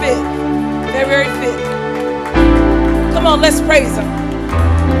 February 5th. February 5th. Come on, let's praise Him.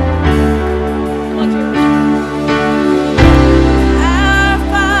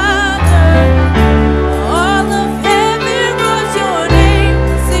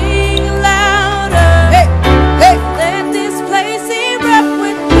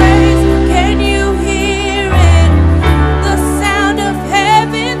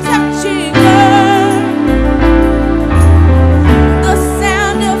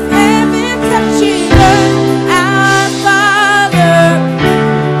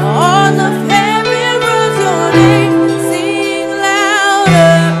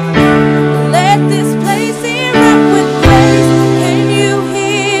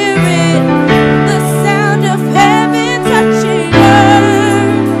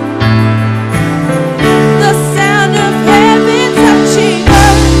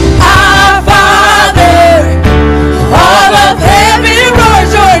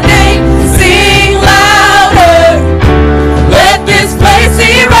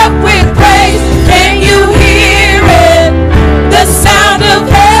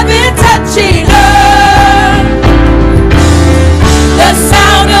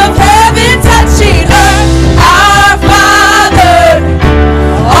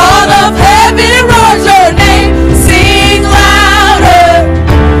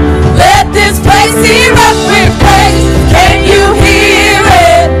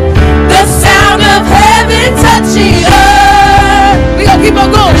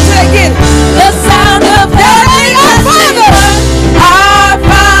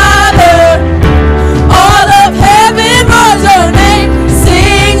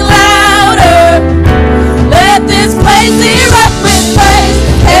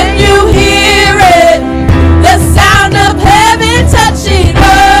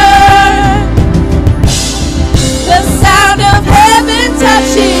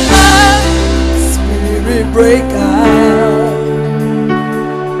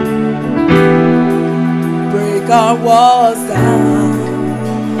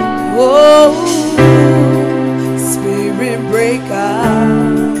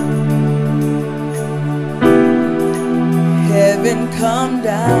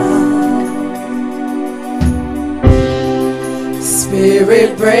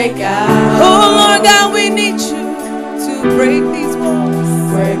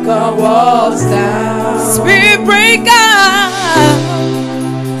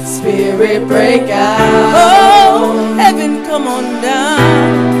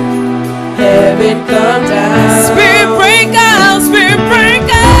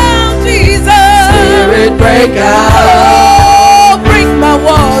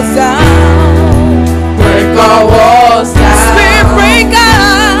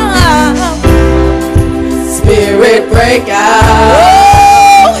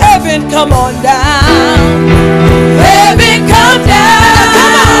 Come on down. Heaven come down.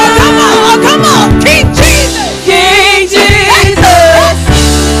 Come on.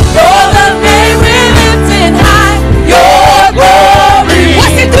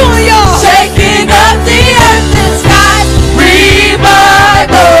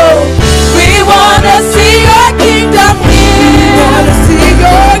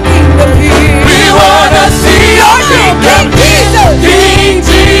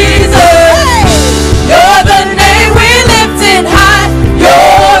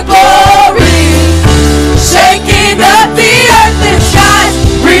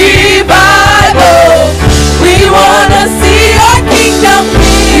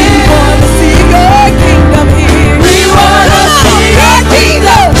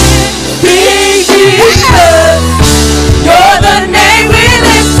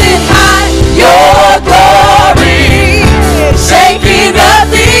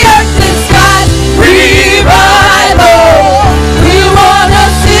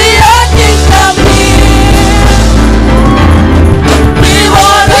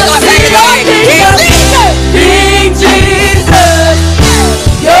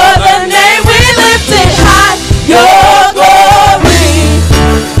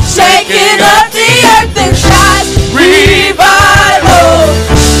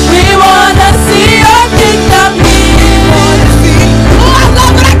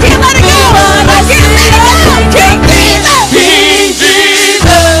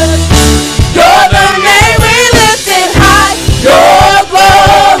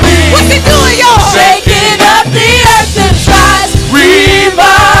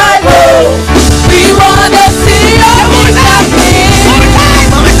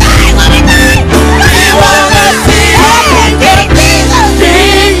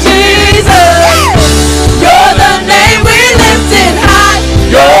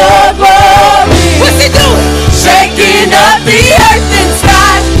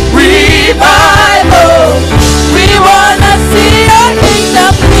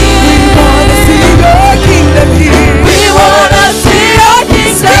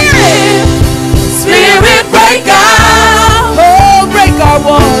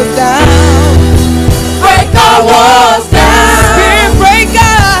 walls down. Break our walls down. Spirit break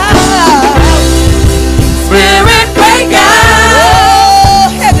out. Spirit break out. Oh,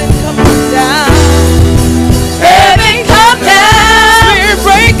 heaven come down. Heaven come down. Spirit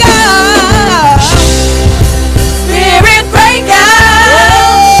break out. Spirit break out.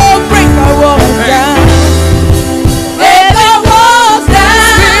 Oh, break our walls down. Break our walls down.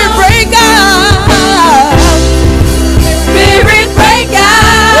 Spirit break out. Spirit break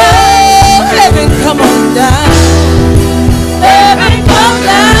out. Oh, heaven come on down. Heaven come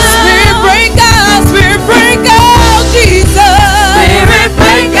down. Spirit break out. Spirit break out, Jesus. Spirit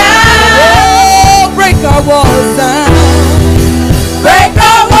break out. Oh, break our walls down. Break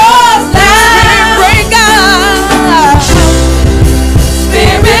our walls down. Break out.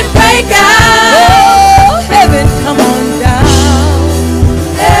 Spirit break out. Oh, heaven come on down.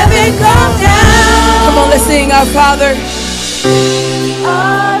 Heaven come down. Come on, let's sing Our Father.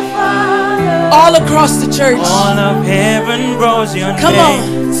 Our Father. All across the church. All of heaven rose your Come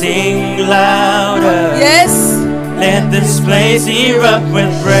name. Sing louder. Yes. Let this place erupt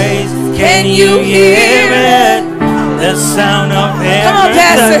with praise. Can you hear it? The sound of heaven. Come on,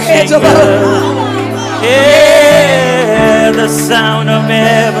 Pastor touching Angelo. earth. Yeah, the sound of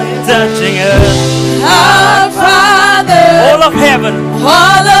heaven touching us. Our Father. All of heaven.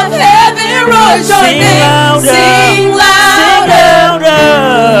 All of heaven roars your Sing name. louder. Sing Sing louder.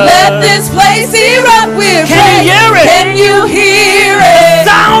 louder. Let this place erupt with Can praise. you hear it? Can you hear it?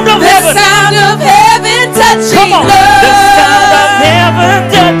 Sound of The heaven. sound of heaven touching Come on. earth. The sound of heaven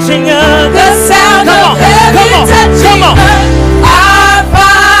touching us. The sound Come of on. heaven Come on. touching Come on. earth. Our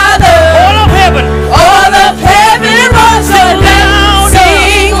Father. All of heaven. All of heaven roars your name. Louder.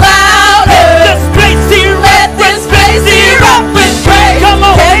 Sing louder. This place erupt. Let this place erupt with praise. Come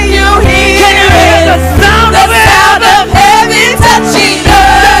on. Can you hear Can you hear it? the sound The of sound heaven? of heaven touching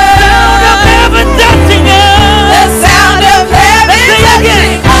earth. Sound of heaven touching The us. sound of heaven Let's sing touching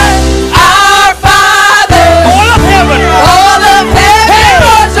again. earth. Our Father. All of heaven. All of heaven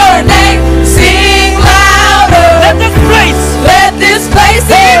roars your name. Sing louder. Let this place. Let this place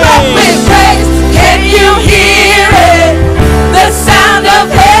erupt with praise. Can you hear it? The sound of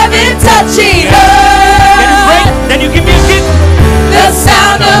heaven touching Can you break? earth. Then you give me a kick. The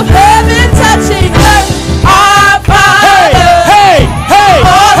sound of heaven touching earth. Our Father. Hey, hey,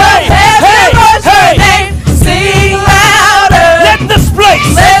 All of hey, heaven hey, roars your hey. name. Sing louder. Let this place.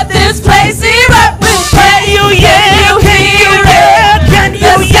 Let this place erupt with praise. You yeah. Can you hear? Can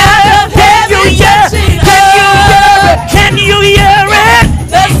you The sound hear? of Can you heaven hear? touching Can you hear? earth. Can you hear it?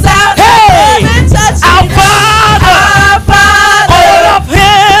 The sound of Hey, heaven touching our earth. Father. Our Father. All of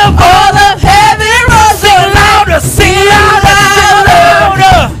heaven. All of heaven roars Sing your name. louder. Sing louder. Sing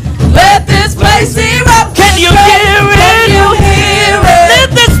louder. Let this place erupt. Can you hear it? Can you hear Let it?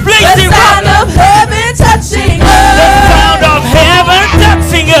 this place The sound erupt. of heaven touching The earth. sound of heaven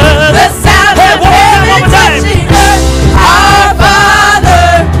touching us. The sound Hey, of one more time, heaven one more time. touching earth. Our Father.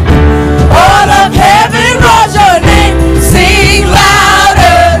 All of heaven roars your name. Sing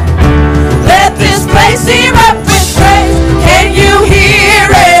louder. Let this place erupt with praise. Can you hear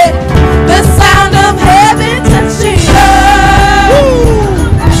it? The sound of heaven touching earth.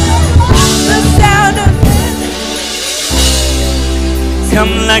 The sound of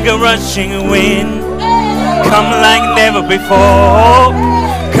Come like a rushing wind. Come like never before.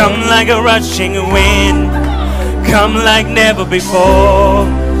 Come like a rushing wind. Come like never before.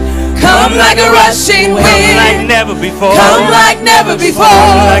 Come like a rushing Come like wind. never before. Come like never before.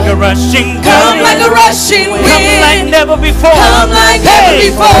 Come like a rushing Come wind. like a rushing Come like wind. never before. Come like never Hey,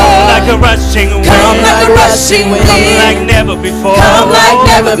 before. Come like a rushing wind. Come like a rushing Come like wind. never before. Come like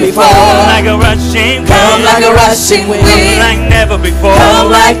never before. Come like a rushing wind. Come like a rushing Come wind. like never before. Come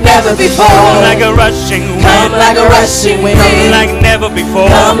like never before. Come like a rushing wind. Come like a rushing wind. Come like never before.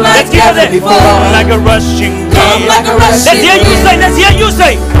 Come like Let's give it never that. before. Come like a rushing wind. Come like a rushing Let's hear you wind. say. Let's hear you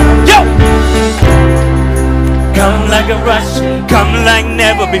say. Yo. Come like a rush. Come like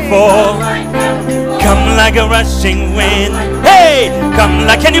never before. Come like a rushing wind. Hey. Come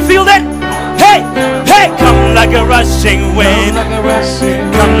like. Can you feel that? Hey. Hey. Come like a rushing wind.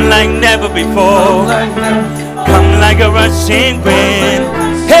 Come like never before. Come like a rushing wind.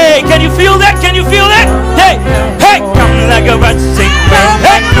 Hey, can you feel that? Can you feel that? Hey, hey, come like a rushing wind.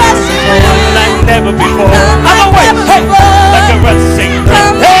 Hey, come like never before. I'm away. Hey, like a rushing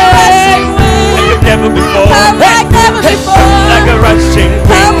wind. Hey, like never before. Hey, hey, come like a rushing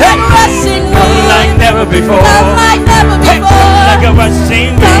wind. Hey, come like never before. Hey, come like a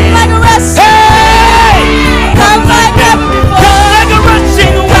rushing wind. Hey, come like never before. Come like a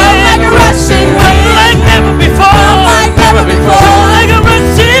rushing wind. Come like never before. Come like a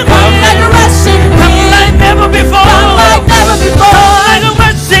rushing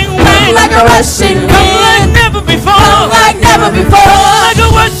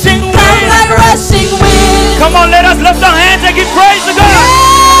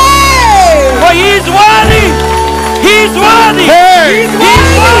He's worthy. Hey. He's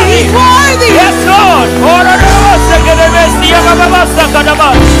worthy. He's worthy. Yes, Lord.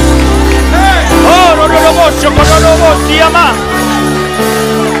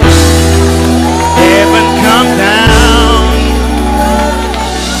 Heaven come down.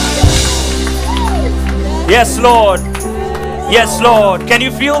 Yes, Lord. Yes, Lord. Can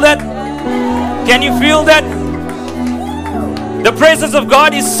you feel that? Can you feel that? The presence of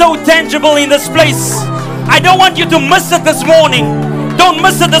God is so tangible in this place. I don't want you to miss it this morning. Don't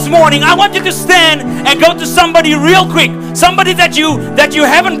miss it this morning. I want you to stand and go to somebody real quick. Somebody that you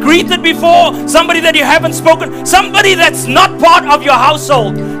haven't greeted before. Somebody that you haven't spoken. Somebody that's not part of your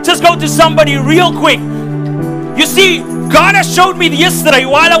household. Just go to somebody real quick. You see, God has showed me yesterday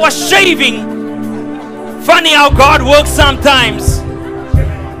while I was shaving. Funny how God works sometimes.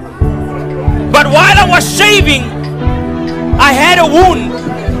 But while I was shaving, I had a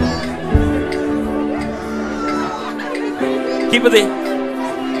wound. Keep it there.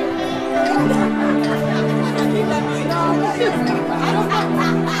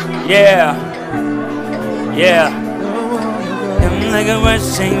 Yeah. Yeah. Come like a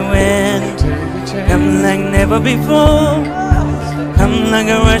rushing wind. Come like never before. Come like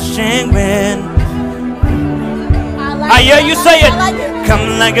a rushing wind. I hear you say it.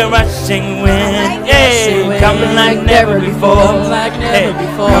 Come like a rushing wind. Hey, come like never before. Hey,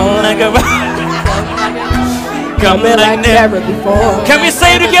 come like a Coming like never before. Can we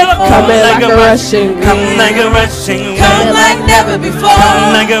say it together? Coming like a rushing wind. Come like a rushing wind. Come like never before.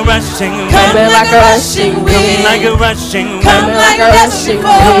 Come like a rushing wind. Coming like a rushing Come wind. like a rushing wind. Come like a rushing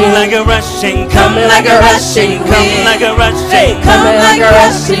Come wind. like a rushing. Coming like a rushing Come wind. like a rushing. Coming like a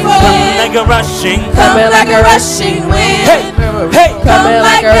rushing Come wind. like a rushing. Coming like a rushing wind. Hey, hey. Coming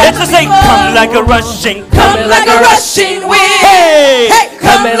like a Let's just say, come like a rushing. Come like a rushing wind. Hey,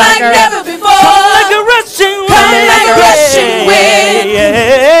 Come like never before. come like a rushing wind. Come like a rushing wind.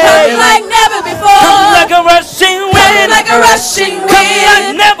 Come like never before. Come like a rushing Come wind. like a rushing Come like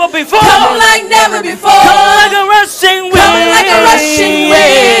wind. never before. Come like never before. Come like a rushing wind. Come like a rushing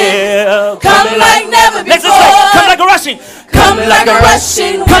wind. Come like never Let's just say, come before. like a rushing. Come like a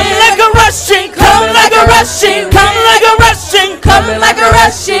rushing Come like wind. a rushing. Come like a rushing. Come like a rushing. Come like a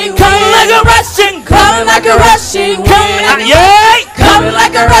rushing. Come like a rushing. Come like a rushing wind. Yeah. Come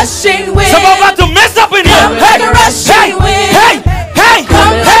like a rushing wind. Some about to mess up in here. Come like a rushing wind. Hey, hey,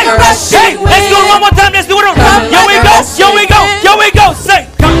 Come like a hey, rushing let's do it one more time. Let's do it. Come Here we like a go. rushing Here we go. wind. Here we go. Say,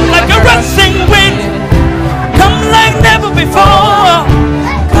 come like a rushing wind. Come like never before.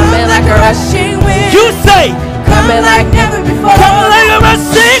 Coming like a rushing wind. You say, Coming like never before. come like a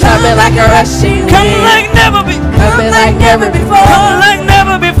rushing. Coming like a rushing Come wind. like never before. Coming like never before. Come like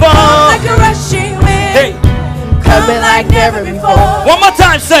never before. Like a rushing wind. Hey, Coming like never before. one more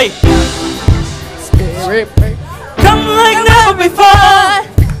time. Say, Spirit. come like never before.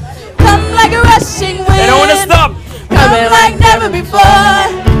 Come like a rushing wind. They don't want to stop. Coming like never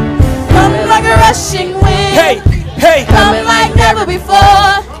before. Coming like a rushing wind. Hey, hey. Come like never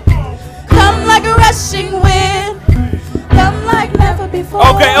before. Come like a rushing wind. Come like never before.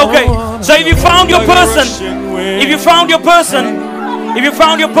 Okay, okay. So if you found your person, if you found your person, if you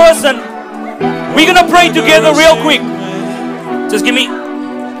found your person, we're gonna pray together real quick. Just give me.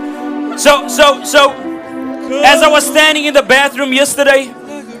 So as I was standing in the bathroom yesterday,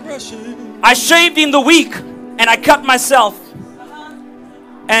 I shaved in the week and I cut myself.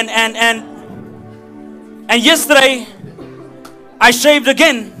 And yesterday I shaved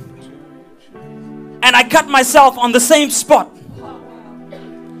again. And I cut myself on the same spot.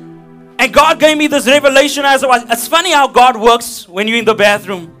 And God gave me this revelation as I was. It's funny how God works when you're in the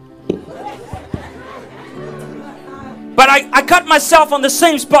bathroom. But I cut myself on the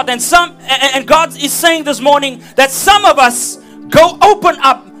same spot. And God is saying this morning that some of us go open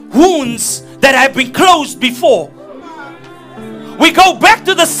up wounds that have been closed before. We go back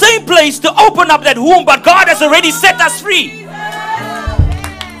to the same place to open up that wound, but God has already set us free.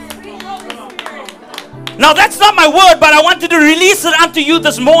 Now that's not my word, but I wanted to release it unto you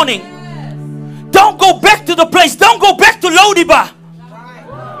this morning. Don't go back to the place. Don't go back to Lodibar.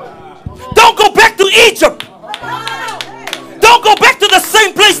 Don't go back to Egypt. Don't go back to the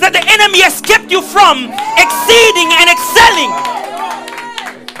same place that the enemy has kept you from exceeding and excelling.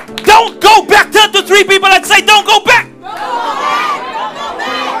 Don't go back. Turn to three people and say, don't go back.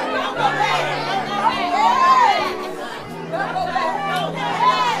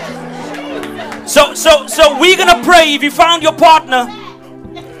 So we're gonna pray. If you found your partner,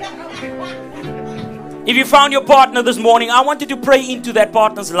 this morning, I want you to pray into that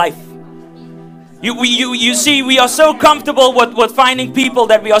partner's life. You see, we are so comfortable with finding people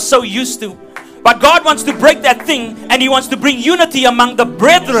that we are so used to. But God wants to break that thing, and He wants to bring unity among the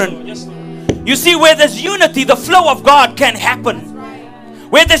brethren. You see, where there's unity, the flow of God can happen.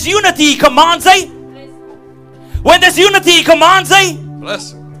 Where there's unity, He commands a. When there's unity, He commands a.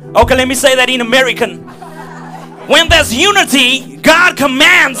 Blessing. Okay, let me say that in American. When there's unity, God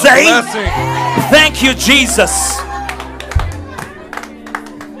commands a. Blessing. Thank you, Jesus.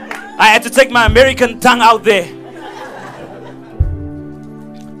 I had to take my American tongue out there.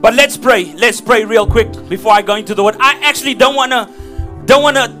 But let's pray. Let's pray real quick before I go into the word. I actually don't want to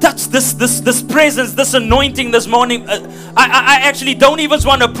touch this presence, this anointing this morning. I actually don't even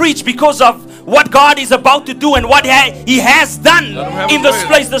want to preach because of what God is about to do and what He has done in this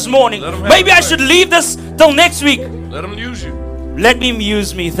place this morning. Maybe I should leave this till next week. Let Him use you. Let Him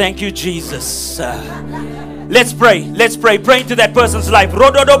use me. Thank you, Jesus. Let's pray. Let's pray. Pray into that person's life.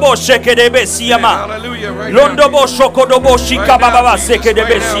 Rododobo shekedebe siyama. Hallelujah. Right Londobo shokodobo shikababa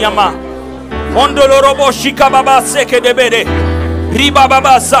sekedebe siyama. Ondolorobo shikababa sekedebe.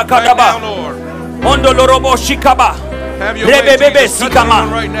 Ribababa sakadaba. Ondolorobo shikaba. Rebebebe sikama.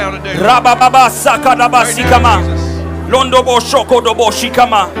 Rabababa sakadaba sikama. Londobo shokodobo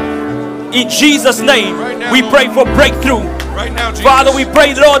shikama. In Jesus' name, we pray for breakthrough. Father, we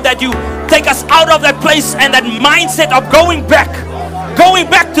pray, Lord, that you take us out of that place and that mindset of going back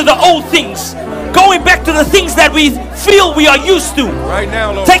to the old things, going back to the things that we feel we are used to. Right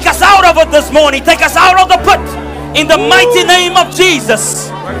now, Lord. Take us out of it this morning. Take us out of the pit in the mighty name of Jesus.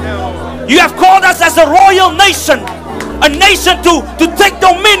 Right now, Lord. You have called us as a royal nation, a nation to take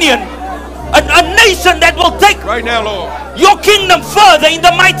dominion, a nation that will take Right now, Lord. your kingdom further. In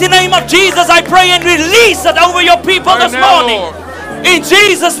the mighty name of Jesus, I pray and release it over your people Right this now, morning. Lord. In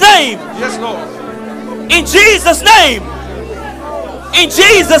Jesus' name. Yes, Lord. In Jesus' name. In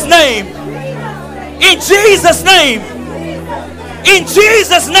Jesus' name. In Jesus' name. In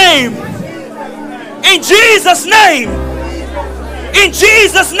Jesus' name. In Jesus' name. In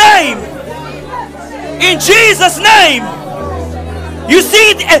Jesus' name. In Jesus' name. You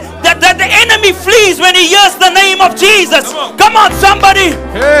see that the enemy flees when he hears the name of Jesus. Come on, somebody.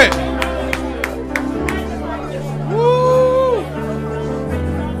 Hey. Woo.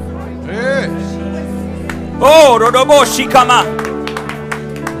 Hey. Oh, Rodobo Shikama.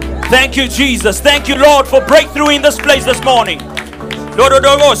 Thank you, Jesus. Thank you, Lord, for breakthrough in this place this morning.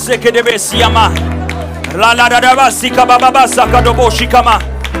 Rodobo Sekedebe Siyama. Laladadaba Sikababa Sakadobo Shikama.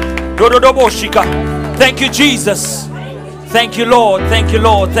 Rodobo Shika. Thank you, Jesus. Thank you, Lord. Thank you,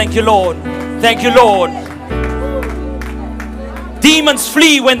 Lord. Thank you, Lord. Thank you, Lord. Demons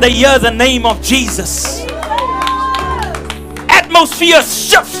flee when they hear the name of Jesus. Atmosphere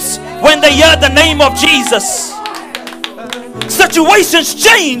shifts when they hear the name of Jesus. Situations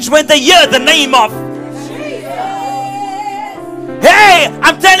change when they hear the name of. Hey,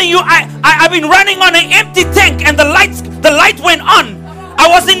 I'm telling you, I've been running on an empty tank and the light went on. I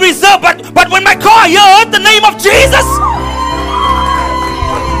was in reserve, but when my car heard the name of Jesus,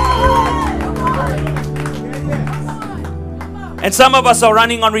 and some of us are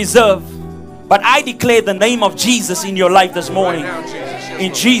running on reserve, but I declare the name of Jesus in your life this morning. Right now, Jesus. Yes, In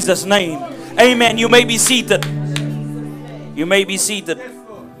Lord. Jesus' name. Amen. You may be seated. You may be seated.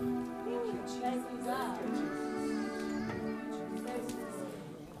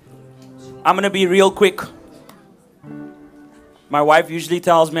 I'm going to be real quick. My wife usually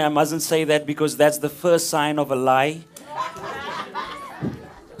tells me I mustn't say that because that's the first sign of a lie.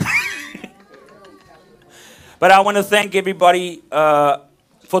 But I want to thank everybody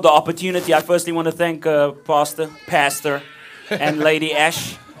for the opportunity. I firstly want to thank Pastor, and Lady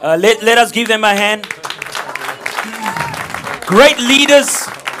Ash. Let us give them a hand. Great leaders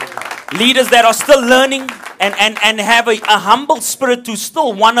that are still learning and have a humble spirit to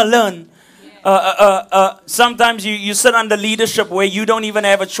still want to learn. Sometimes you sit under leadership where you don't even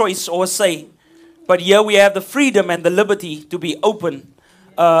have a choice or a say. But here we have the freedom and the liberty to be open.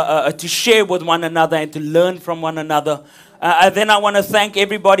 To share with one another and to learn from one another. Then I want to thank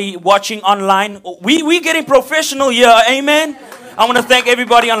everybody watching online. We're getting professional here, amen. I want to thank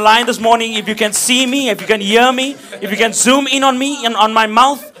everybody online this morning. If you can see me, if you can hear me, if you can zoom in on me and on my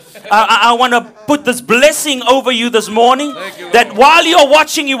mouth, I want to put this blessing over you this morning. That while you're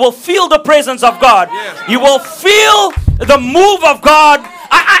watching, you will feel the presence of God. You will feel the move of God.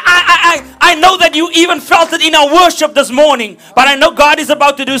 I know that you even felt it in our worship this morning. But I know God is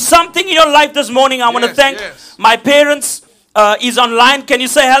about to do something in your life this morning. I want to thank my parents. Is online. Can you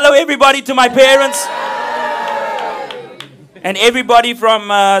say hello, everybody, to my parents? And everybody from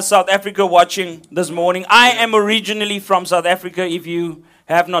South Africa watching this morning. I am originally from South Africa, if you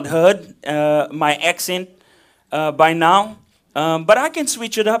have not heard my accent by now. But I can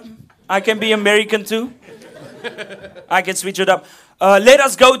switch it up. I can be American too. I can switch it up. Let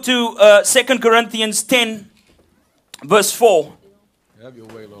us go to 2 Corinthians 10, verse 4. Have your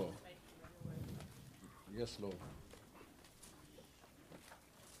way, Lord. Yes, Lord.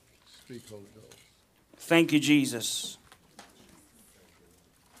 Speak, Holy Ghost. Thank you, Jesus.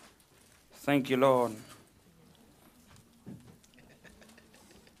 Thank you, Lord.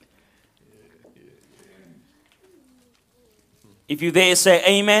 If you there, say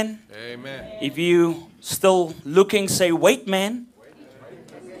amen. Amen. If you still looking, say wait, man.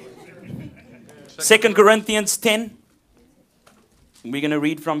 2 Corinthians 10. We're going to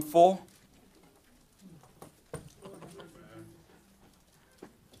read from 4.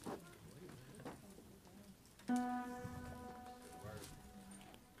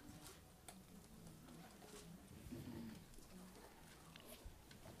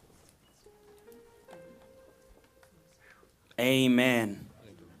 Amen.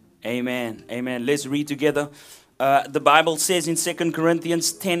 Amen. Amen. Let's read together. The Bible says in 2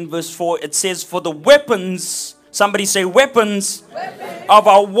 Corinthians 10 verse 4, it says, for the weapons, somebody say weapons, of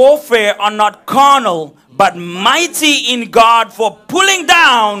our warfare are not carnal, but mighty in God for pulling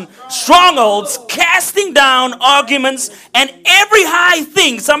down strongholds, casting down arguments, and every high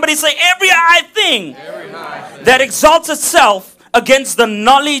thing, somebody say every high thing, that exalts itself against the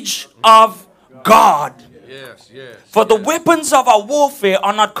knowledge of God. Yes, yes. For the weapons of our warfare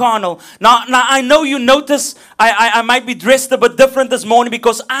are not carnal. Now I know you notice I might be dressed a bit different this morning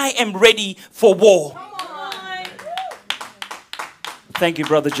because I am ready for war. Thank you,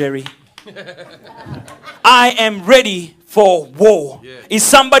 Brother Jerry. I am ready for war. Yeah. Is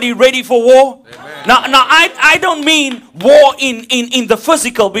somebody ready for war? Amen. Now I don't mean war in the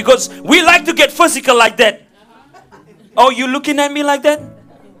physical, because we like to get physical like that. Oh, you looking at me like that?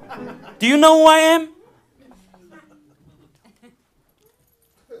 Do you know who I am?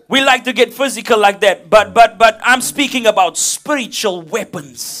 We like to get physical like that, but I'm speaking about spiritual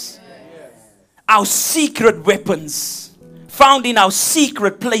weapons. Our secret weapons found in our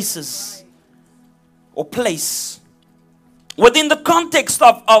secret places or place. Within the context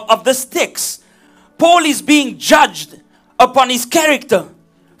of this text, Paul is being judged upon his character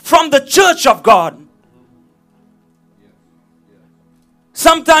from the church of God.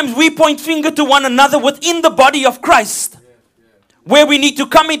 Sometimes we point finger to one another within the body of Christ, where we need to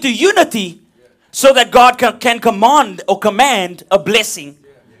come into unity so that God can command a blessing.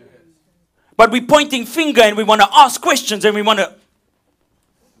 But we're pointing finger and we want to ask questions and we want to...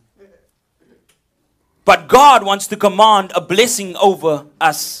 But God wants to command a blessing over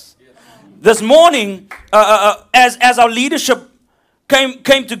us. This morning, as our leadership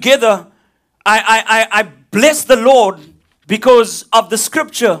came together, I blessed the Lord because of the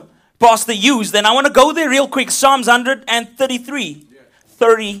scripture Pastor used, and I want to go there real quick. Psalms 133.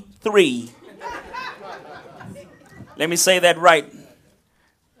 33. Let me say that right.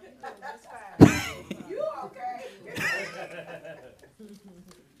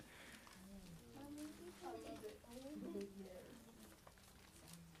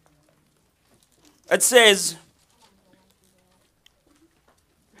 It says,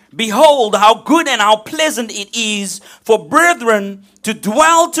 behold, how good and how pleasant it is for brethren to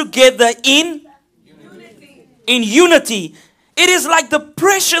dwell together in unity. It is like the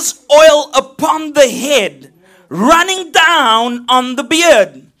precious oil upon the head, running down on the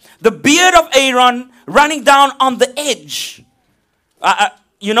beard of Aaron running down on the edge.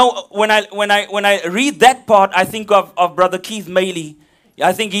 You know, when I read that part, I think of Brother Keith Maley.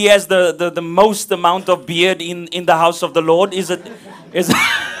 I think he has the most amount of beard in the house of the Lord. Is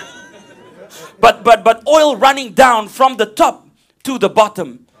but oil running down from the top to the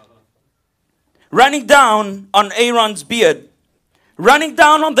bottom, running down on Aaron's beard, running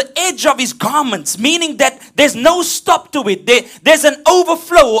down on the edge of his garments, meaning that there's no stop to it. There's an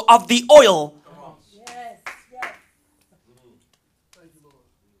overflow of the oil.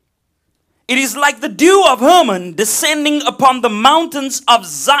 It is like the dew of Hermon descending upon the mountains of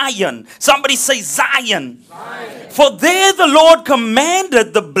Zion. Somebody say Zion. For there the Lord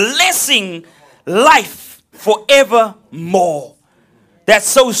commanded the blessing, life forevermore. That's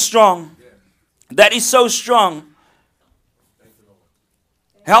so strong. That is so strong.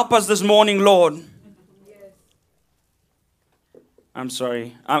 Help us this morning, Lord. I'm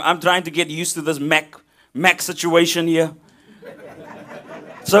sorry. I'm trying to get used to this Mac situation here.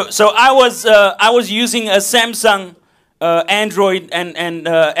 So I was using a Samsung Android, and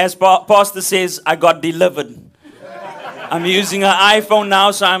as Pastor says, I got delivered. I'm using an iPhone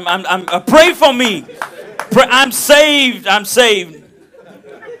now, so I'm pray for me. I'm saved.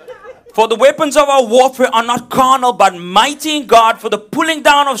 For the weapons of our warfare are not carnal, but mighty in God for the pulling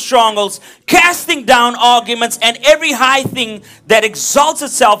down of strongholds, casting down arguments and every high thing that exalts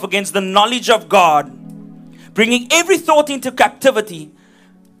itself against the knowledge of God, bringing every thought into captivity.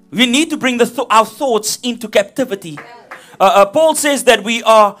 We need to bring our thoughts into captivity. Paul says that we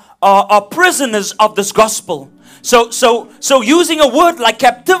are prisoners of this gospel. So using a word like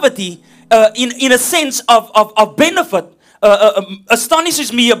captivity in a sense of benefit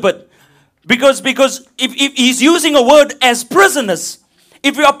astonishes me a bit. Because if he's using a word as prisoners,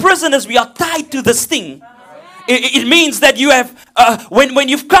 if we are prisoners, we are tied to this thing. It means that you have, when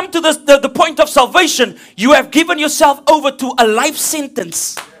you've come to the point of salvation, you have given yourself over to a life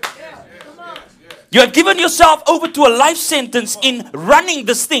sentence. You have given yourself over to a life sentence in running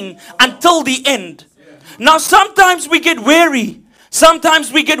this thing until the end. Now sometimes we get weary. Sometimes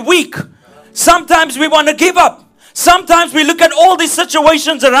we get weak. Sometimes we want to give up. Sometimes we look at all these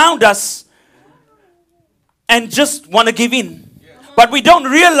situations around us and just want to give in. But we don't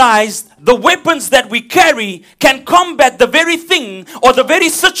realize the weapons that we carry can combat the very thing or the very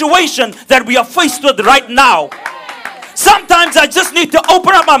situation that we are faced with right now. Sometimes I just need to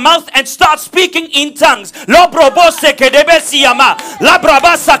open up my mouth and start speaking in tongues. You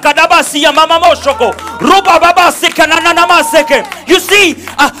see,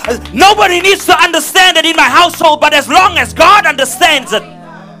 nobody needs to understand it in my household, but as long as God understands it,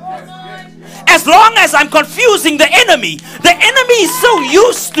 as long as I'm confusing the enemy is so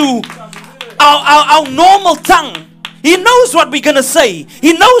used to our normal tongue. He knows what we're going to say.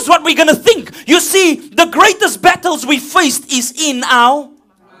 He knows what we're going to think. You see, the greatest battles we faced is in our.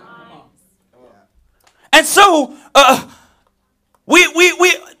 And so,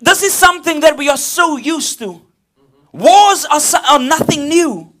 this is something that we are so used to. Wars are nothing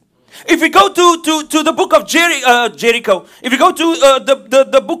new. If we go to the book of Jericho, if you go to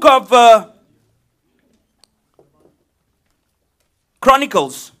the book of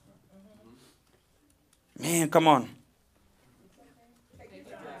Chronicles, man, come on.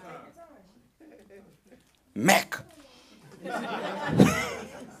 Mac.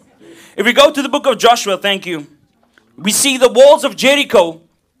 If we go to the book of Joshua, thank you. We see the walls of Jericho.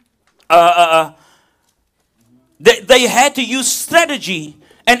 They had to use strategy.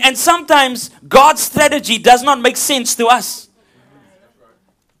 And sometimes God's strategy does not make sense to us.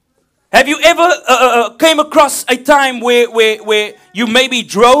 Have you ever came across a time where you maybe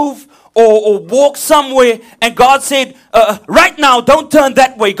drove or walked somewhere and God said, right now, don't turn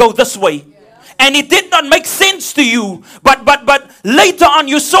that way, go this way. And it did not make sense to you. But later on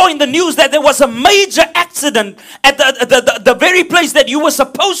you saw in the news that there was a major accident at the very place that you were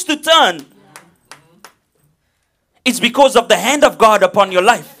supposed to turn. It's because of the hand of God upon your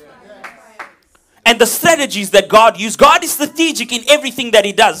life. And the strategies that God used. God is strategic in everything that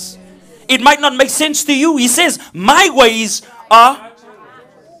He does. It might not make sense to you. He says, my ways are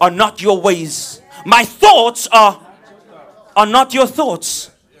not your ways. My thoughts are not your thoughts.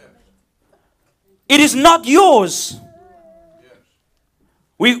 It is not yours.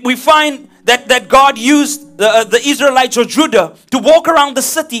 We find that God used the Israelites or Judah to walk around the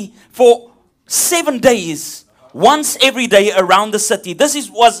city for 7 days. Once every day around the city. This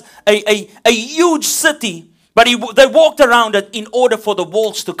was a huge city. But they walked around it in order for the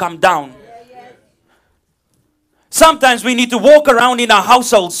walls to come down. Sometimes we need to walk around in our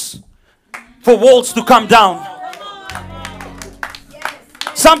households for walls to come down.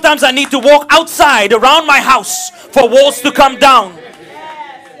 Sometimes I need to walk outside around my house for walls to come down.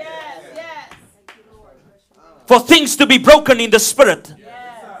 For things to be broken in the spirit.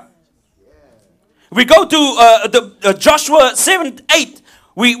 We go to Joshua 7:8.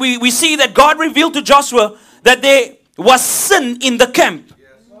 We see that God revealed to Joshua that there was sin in the camp.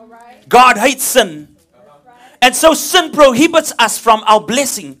 God hates sin. And so sin prohibits us from our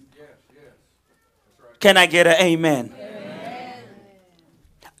blessing. Can I get an amen?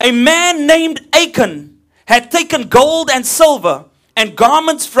 A man named Achan had taken gold and silver and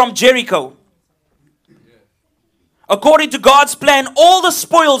garments from Jericho. According to God's plan, all the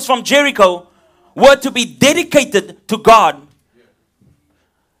spoils from Jericho were to be dedicated to God.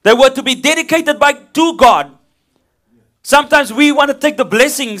 They were to be dedicated to God. Sometimes we want to take the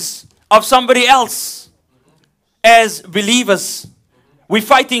blessings of somebody else as believers. We're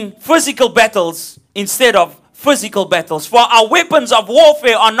fighting physical battles instead of physical battles. For our weapons of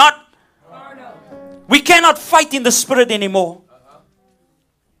warfare are not. We cannot fight in the spirit anymore.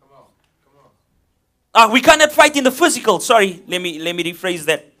 We cannot fight in the physical. Sorry, let me rephrase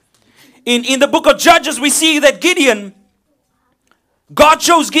that. In the book of Judges, we see that God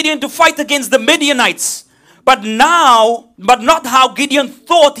chose Gideon to fight against the Midianites But not how Gideon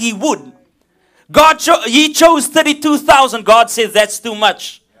thought he would. He chose 32,000. God says that's too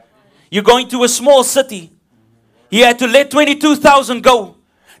much. You're going to a small city. He had to let 22,000 go.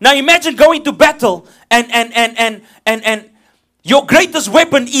 Now imagine going to battle and your greatest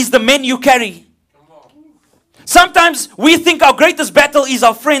weapon is the men you carry. Sometimes we think our greatest battle is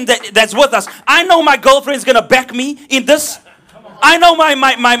our friend that's with us. I know my girlfriend's going to back me in this. I know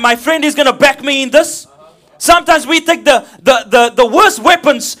my friend is going to back me in this. Sometimes we take the worst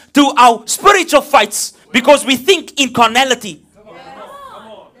weapons to our spiritual fights because we think in carnality.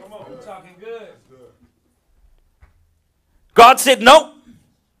 God said no.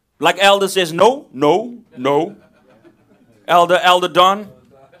 Like Elder says, no, no, no. Elder Don,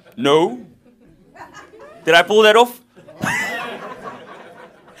 no. Did I pull that off?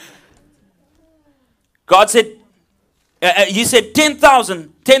 God said, he said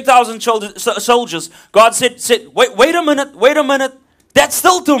 10,000 soldiers. God said, wait a minute. That's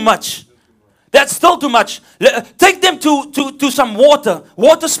still too much. That's still too much. Take them to some water.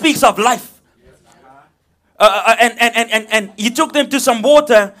 Water speaks of life. And he took them to some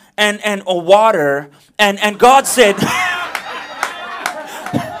water or water. And God said,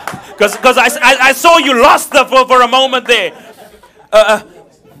 because I saw you lost for a moment there.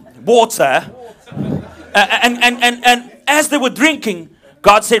 Water. And as they were drinking,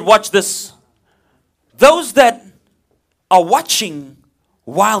 God said, watch this. Those that are watching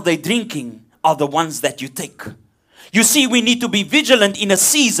while they're drinking are the ones that you take. You see, we need to be vigilant in a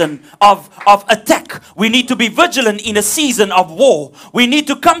season of attack. We need to be vigilant in a season of war. We need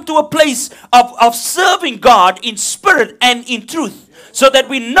to come to a place of serving God in spirit and in truth. So that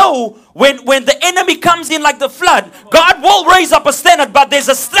we know when the enemy comes in like the flood, God will raise up a standard, but there's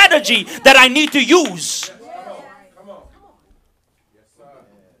a strategy that I need to use.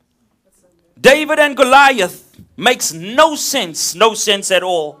 David and Goliath makes no sense at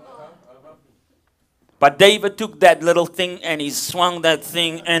all. But David took that little thing and he swung that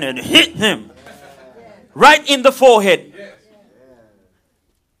thing and it hit him right in the forehead.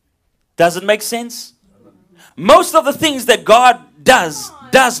 Does it make sense? Most of the things that God does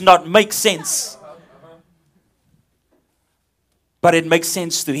not make sense. But it makes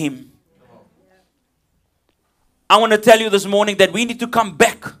sense to him. I want to tell you this morning that we need to come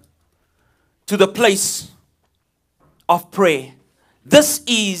back to the place of prayer. This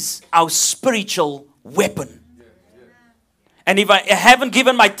is our spiritual weapon. And if I haven't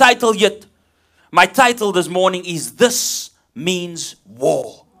given my title yet, my title this morning is This Means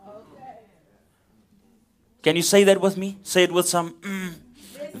War. Can you say that with me? Say it with some.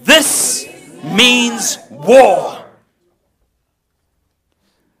 This means war.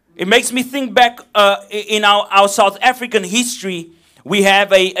 It makes me think back in our South African history. We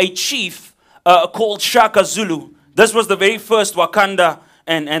have a chief called Shaka Zulu. This was the very first Wakanda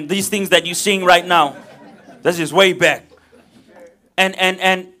and these things that you're seeing right now. This is way back.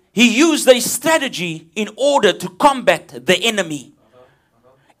 And he used a strategy in order to combat the enemy.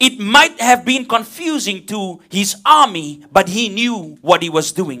 It might have been confusing to his army, but he knew what he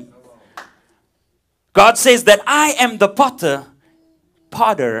was doing. God says that I am the potter,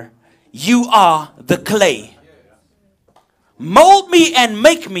 you are the clay. Mold me and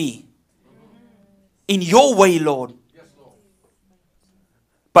make me in your way, Lord.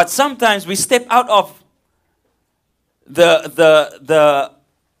 But sometimes we step out of the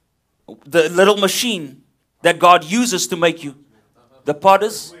little machine that God uses to make you. The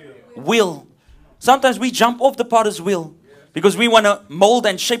potter's wheel. Sometimes we jump off the potter's wheel because we want to mold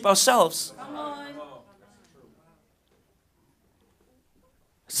and shape ourselves.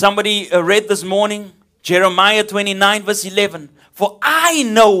 Somebody read this morning, Jeremiah 29 verse 11. For I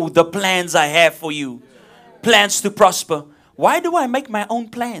know the plans I have for you. Plans to prosper. Why do I make my own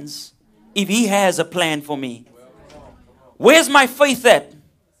plans if he has a plan for me? Where's my faith at?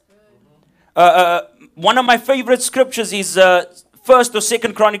 One of my favorite scriptures is 1st or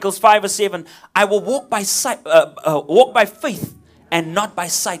 2nd Chronicles 5 or 7. I will walk by faith and not by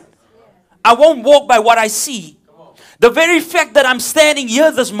sight. I won't walk by what I see. The very fact that I'm standing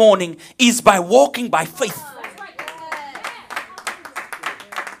here this morning is by walking by faith.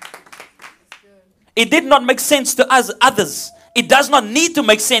 It did not make sense to us others. It does not need to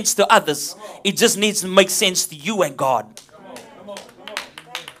make sense to others. It just needs to make sense to you and God.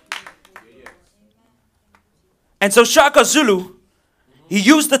 And so Shaka Zulu, he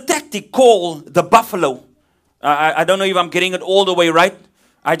used a tactic called the buffalo. I don't know if I'm getting it all the way right.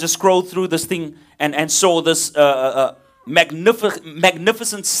 I just scrolled through this thing and saw this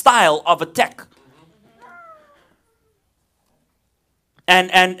magnificent style of attack.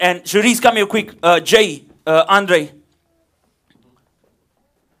 And Cherise, come here quick. Jay, Andre.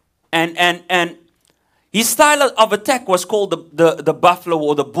 And his style of attack was called the buffalo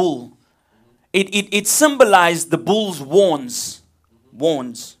or the bull. It symbolized the bull's horns.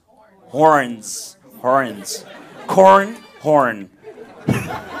 Corn, horn.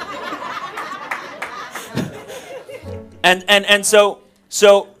 and so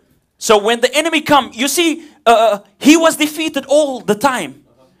when the enemy come, you see, he was defeated all the time.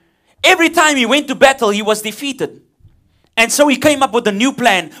 Every time he went to battle, he was defeated. And so he came up with a new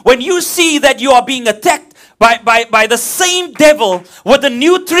plan. When you see that you are being attacked by the same devil with a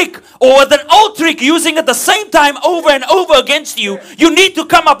new trick or with an old trick, using at the same time over and over against you, you need to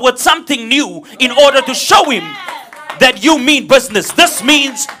come up with something new in order to show him that you mean business. This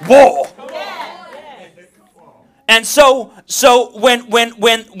means war. And so when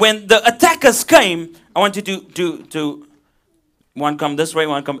the attackers came, I want you to one come this way,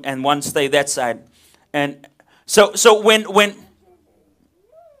 one come, and one stay that side. And so when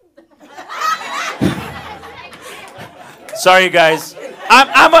sorry guys,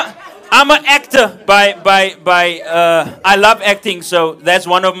 I'm an actor by I love acting, so that's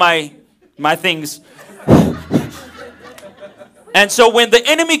one of my things. And so when the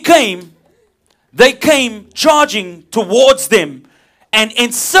enemy came, they came charging towards them and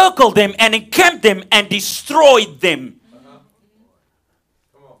encircled them and encamped them and destroyed them.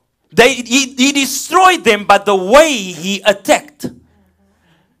 He destroyed them by the way he attacked.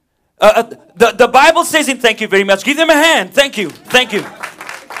 The Bible says in, thank you very much. Give them a hand. Thank you. Thank you.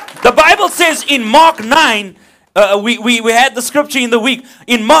 The Bible says in Mark 9, we had the scripture in the week.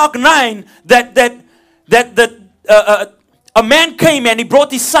 In Mark 9, that a man came and he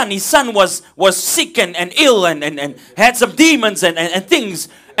brought his son. His son was sick and ill and had some demons and things.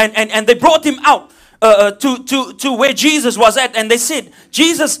 And they brought him out to where Jesus was at. And they said,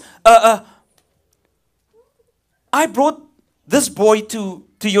 Jesus, I brought this boy to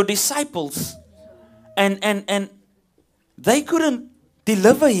your disciples. And they couldn't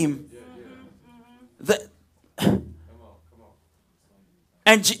deliver him.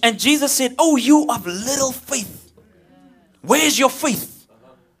 And Jesus said, oh, you of little faith. Where's your faith?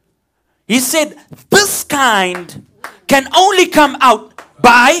 He said, this kind can only come out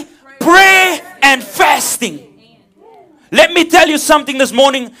by prayer and fasting. Let me tell you something this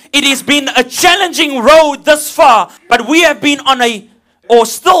morning. It has been a challenging road thus far, but we have been on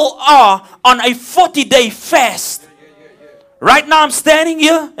still are on a 40-day fast. Right now I'm standing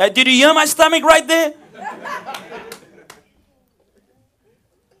here. Did you hear my stomach right there?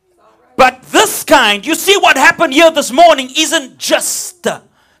 But this kind, you see what happened here this morning isn't just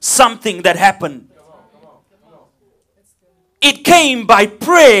something that happened. It came by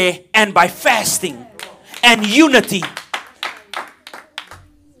prayer and by fasting and unity.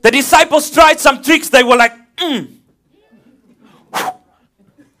 The disciples tried some tricks. They were like,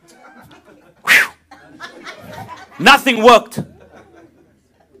 Nothing worked.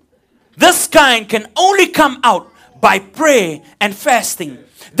 This kind can only come out by prayer and fasting.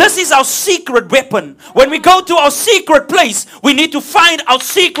 This is our secret weapon. When we go to our secret place, we need to find our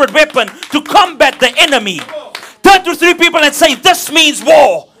secret weapon to combat the enemy. Turn to 3 people and say, this means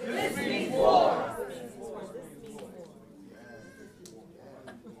war. This means war.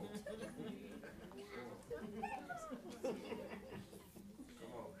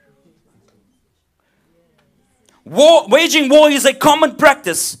 Waging war is a common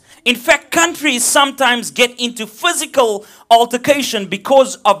practice. In fact, countries sometimes get into physical altercation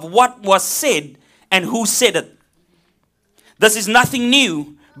because of what was said and who said it. This is nothing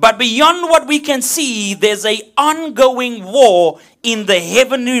new, but beyond what we can see, there's an ongoing war in the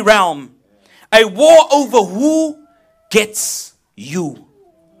heavenly realm. A war over who gets you.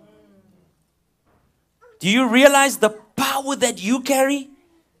 Do you realize the power that you carry?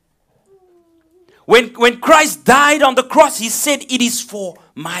 When Christ died on the cross, he said, it is for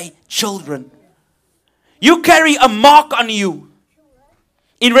my children. You carry a mark on you.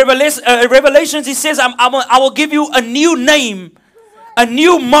 In Revelations, he says, I will give you a new name, a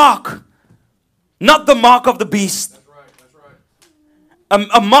new mark, not the mark of the beast. That's right.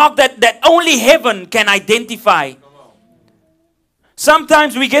 A mark that only heaven can identify.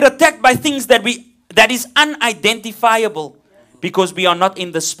 Sometimes we get attacked by things that is unidentifiable because we are not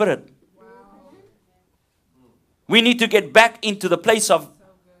in the spirit. We need to get back into the place of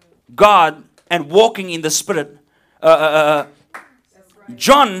God and walking in the Spirit.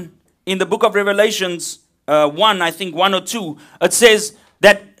 John, in the book of Revelations 1, I think 1 or 2, it says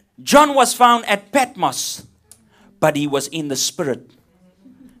that John was found at Patmos, but he was in the Spirit.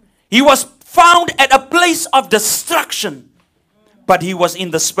 He was found at a place of destruction, but he was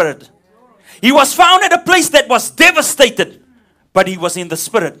in the Spirit. He was found at a place that was devastated, but he was in the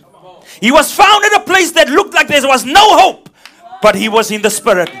Spirit. He was found at a place that looked like there was no hope, but he was in the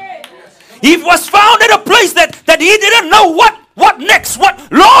Spirit. He was found at a place that he didn't know what next,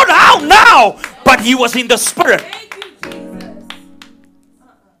 Lord, how now, but he was in the Spirit.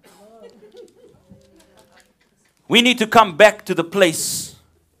 We need to come back to the place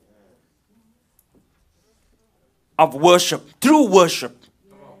of worship, true worship.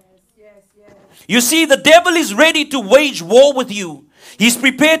 You see, the devil is ready to wage war with you. He's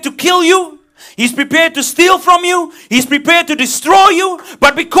prepared to kill you. He's prepared to steal from you. He's prepared to destroy you.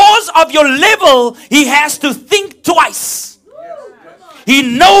 But because of your level, he has to think twice.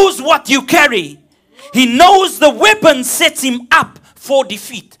 He knows what you carry. He knows the weapon sets him up for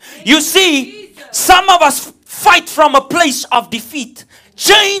defeat. You see, some of us fight from a place of defeat.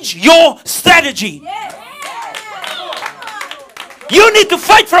 Change your strategy. You need to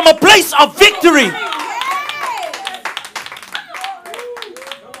fight from a place of victory.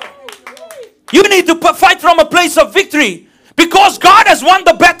 You need to fight from a place of victory. Because God has won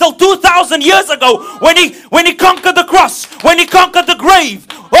the battle 2,000 years ago when he conquered the cross, when he conquered the grave.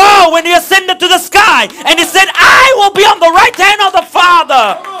 Oh, when he ascended to the sky and he said, I will be on the right hand of the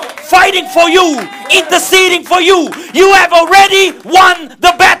Father, fighting for you, interceding for you. You have already won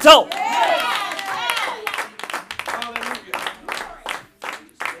the battle.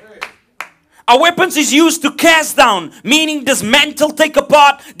 Our weapons is used to cast down, meaning dismantle, take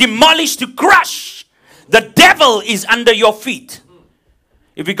apart, demolish, to crush. The devil is under your feet.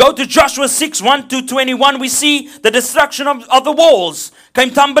 If we go to Joshua 6, 1 to 21, we see the destruction of the walls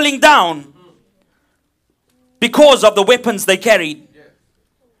came tumbling down because of the weapons they carried.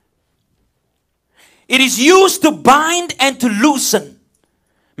 It is used to bind and to loosen.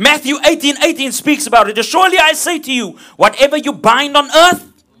 Matthew 18:18 speaks about it. Surely I say to you, whatever you bind on earth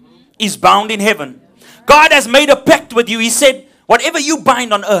is bound in heaven. God has made a pact with you. He said, whatever you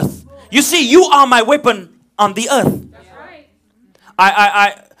bind on earth. You see, you are my weapon on the earth.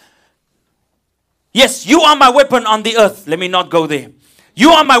 Yes, you are my weapon on the earth. Let me not go there.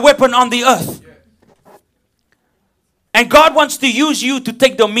 You are my weapon on the earth. And God wants to use you to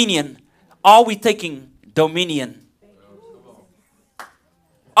take dominion. Are we taking dominion?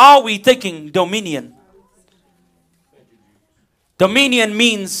 Are we taking dominion? Dominion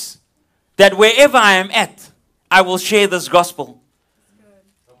means that wherever I am at, I will share this gospel.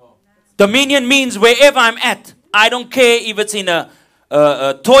 Dominion means wherever I'm at, I don't care if it's in a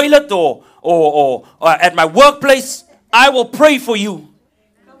toilet or at my workplace, I will pray for you.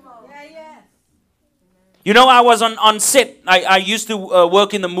 You know, I was on set. I used to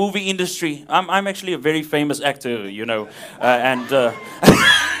work in the movie industry. I'm actually a very famous actor, you know. But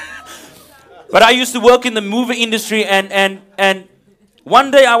I used to work in the movie industry, and one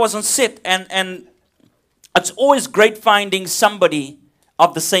day I was on set, and it's always great finding somebody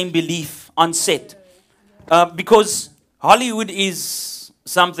of the same belief on set. Because Hollywood is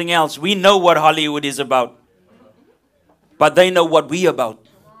something else. We know what Hollywood is about. But they know what we're about.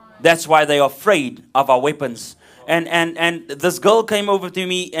 That's why they are afraid of our weapons. And this girl came over to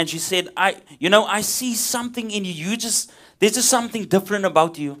me and she said, I see something in you. There's just something different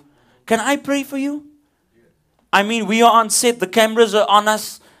about you. Can I pray for you? I mean, we are on set. The cameras are on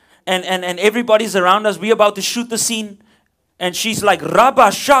us. And everybody's around us. We're about to shoot the scene. And she's like,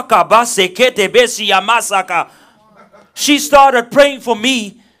 Rabba shaka basekete besi yamasaka. She started praying for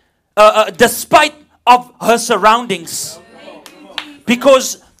me despite of her surroundings.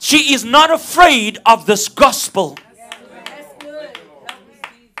 Because she is not afraid of this gospel.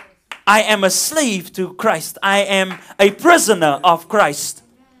 I am a slave to Christ. I am a prisoner of Christ.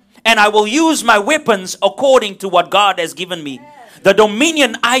 And I will use my weapons according to what God has given me. The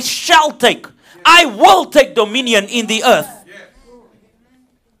dominion I shall take. I will take dominion in the earth.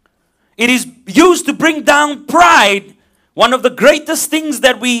 It is used to bring down pride. One of the greatest things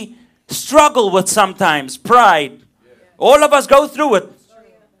that we struggle with sometimes. Pride. All of us go through it.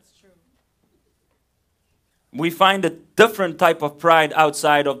 We find a different type of pride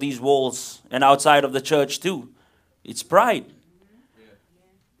outside of these walls and outside of the church too. It's pride.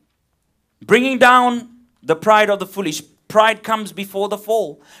 Bringing down the pride of the foolish. Pride comes before the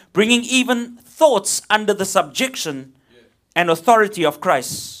fall. Bringing even thoughts under the subjection and authority of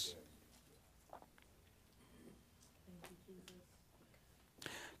Christ.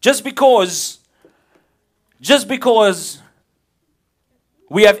 Just because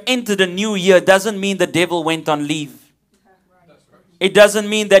we have entered a new year doesn't mean the devil went on leave. It doesn't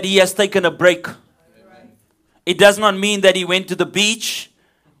mean that he has taken a break. It does not mean that he went to the beach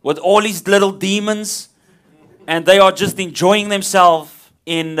with all his little demons and they are just enjoying themselves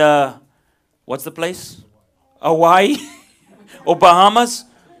in what's the place? Hawaii or Bahamas.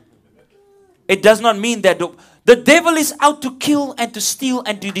 It does not mean that the devil is out to kill and to steal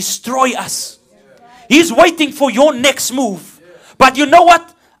and to destroy us. He's waiting for your next move. But you know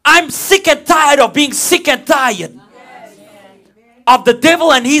what? I'm sick and tired of being sick and tired of the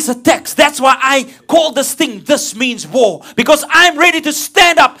devil and his attacks. That's why I call this thing, this means war. Because I'm ready to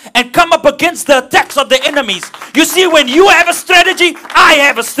stand up and come up against the attacks of the enemies. You see, when you have a strategy, I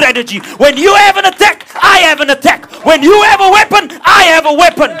have a strategy. When you have an attack, I have an attack. When you have a weapon, I have a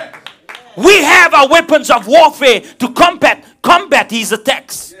weapon. We have our weapons of warfare to combat his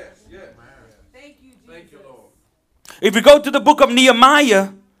attacks. Thank you, Lord. If we go to the book of Nehemiah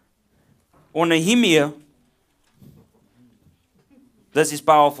or Nehemiah, this is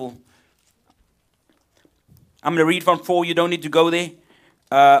powerful. I'm going to read from 4. You don't need to go there.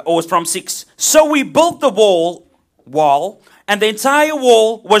 Or it's from 6. So we built the wall, and the entire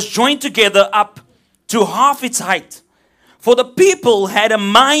wall was joined together up to half its height. For the people had a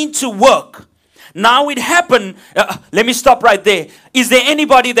mind to work. Now it happened. Let me stop right there. Is there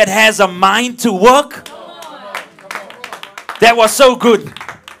anybody that has a mind to work? That was so good.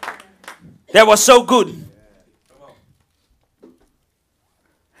 That was so good.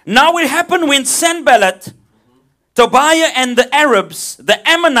 Now it happened when Sanballat, Tobiah and the Arabs, the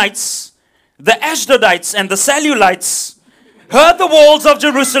Ammonites, the Ashdodites and the Salulites heard the walls of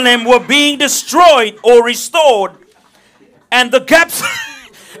Jerusalem were being destroyed or restored, and the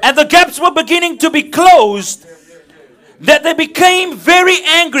gaps were beginning to be closed, that they became very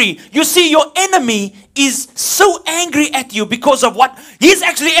angry. You see, your enemy is so angry at you because of what? He's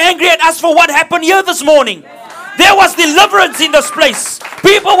actually angry at us for what happened here this morning. There was deliverance in this place.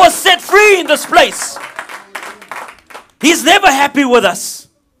 People were set free in this place. He's never happy with us.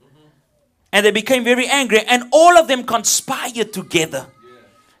 And they became very angry. And all of them conspired together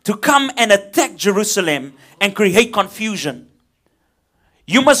to come and attack Jerusalem and create confusion.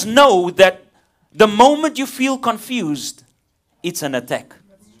 You must know that the moment you feel confused, it's an attack.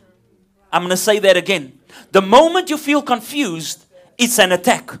 I'm going to say that again. The moment you feel confused, it's an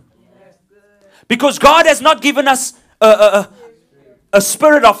attack. Because God has not given us a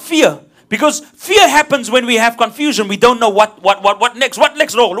spirit of fear. Because fear happens when we have confusion. We don't know what next,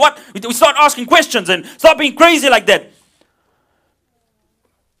 Lord, what? We start asking questions and start being crazy like that.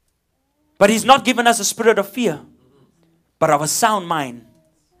 But He's not given us a spirit of fear, but of a sound mind.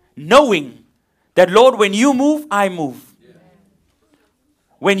 Knowing that, Lord, when you move, I move.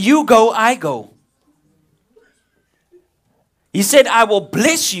 When you go, I go. He said, I will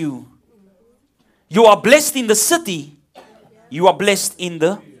bless you. You are blessed in the city. You are blessed in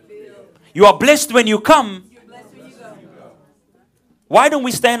the... You are blessed when you come. Why don't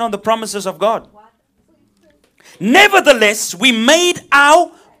we stand on the promises of God? Nevertheless, we made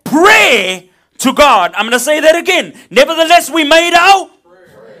our prayer to God. I'm going to say that again. Nevertheless, we made our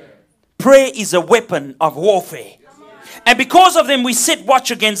prayer is a weapon of warfare. And because of them, we set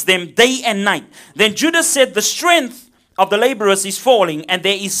watch against them day and night. Then Judah said, the strength of the laborers is falling, and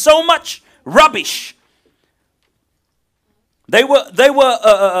there is so much rubbish. They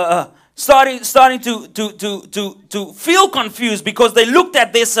were starting to feel confused because they looked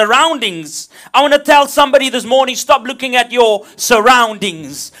at their surroundings. I want to tell somebody this morning, stop looking at your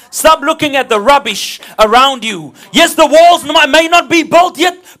surroundings. Stop looking at the rubbish around you. Yes, the walls may not be built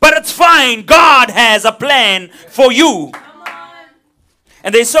yet, but it's fine. God has a plan for you.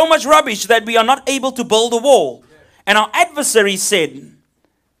 And there's so much rubbish that we are not able to build a wall. And our adversary said,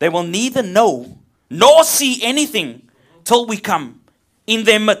 they will neither know nor see anything till we come in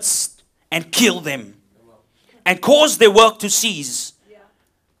their midst and kill them and cause their work to cease.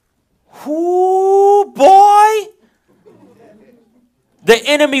 Ooh, boy. The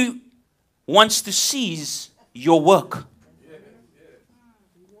enemy wants to seize your work.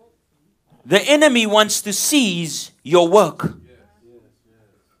 The enemy wants to seize your work.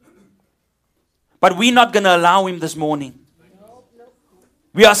 But we're not going to allow him this morning.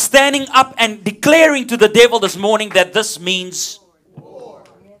 We are standing up and declaring to the devil this morning that this means war.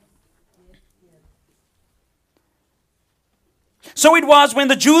 So it was when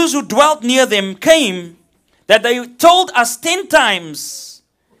the Jews who dwelt near them came that they told us 10 times,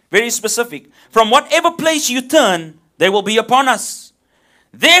 very specific, from whatever place you turn, they will be upon us.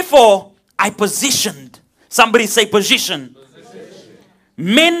 Therefore, I positioned, somebody say position,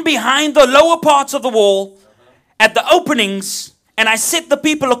 men behind the lower parts of the wall at the openings, and I set the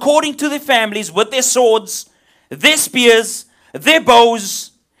people according to their families with their swords, their spears, their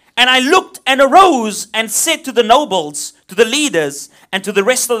bows. And I looked and arose and said to the nobles, to the leaders, and to the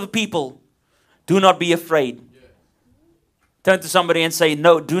rest of the people, do not be afraid. Turn to somebody and say,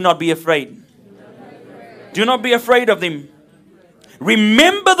 no, do not be afraid. Do not be afraid of them.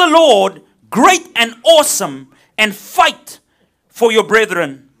 Remember the Lord, great and awesome, and fight for your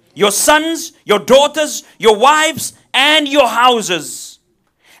brethren, your sons, your daughters, your wives, and your houses.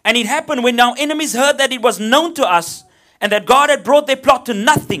 And it happened when our enemies heard that it was known to us and that God had brought their plot to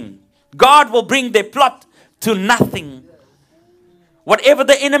nothing. God will bring their plot to nothing. Whatever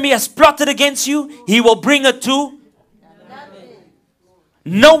the enemy has plotted against you, he will bring it to nothing.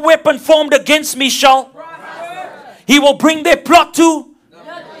 No weapon formed against me shall prosper. He will bring their plot to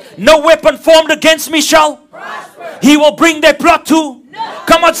nothing. No weapon formed against me shall prosper. He will bring their plot to nothing.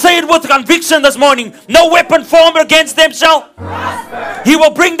 Come on, say it with conviction this morning. No weapon formed against them shall prosper. He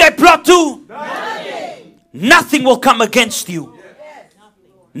will bring their plot to nothing. Nothing will come against you.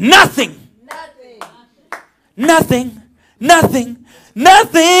 Nothing. Nothing. Nothing.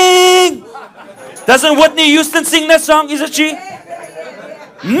 Nothing. Doesn't Whitney Houston sing that song? Isn't she?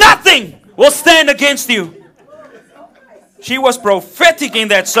 Nothing will stand against you. She was prophetic in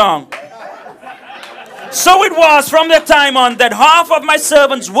that song. So it was from that time on that half of my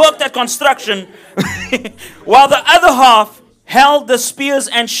servants worked at construction while the other half held the spears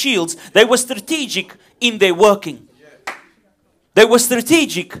and shields. They were strategic in their working. They were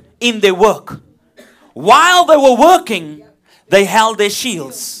strategic in their work. While they were working, they held their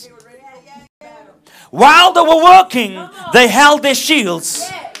shields. While they were working, they held their shields.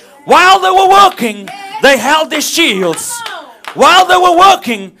 While they were working, they held their shields. While they were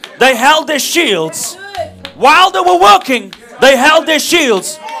working, they held their shields. While they were working, they held their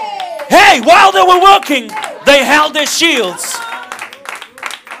shields. Hey, while they were working, they held their shields.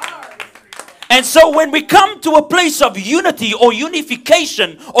 And so when we come to a place of unity or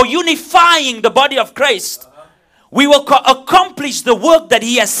unification or unifying the body of Christ, we will accomplish the work that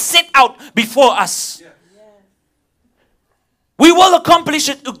He has set out before us. We will accomplish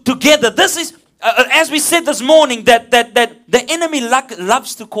it together. This is, as we said this morning, that the enemy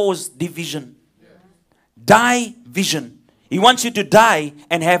loves to cause division. Die vision. He wants you to die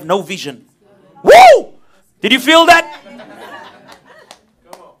and have no vision. Woo! Did you feel that?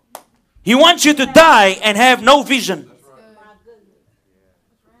 He wants you to die and have no vision.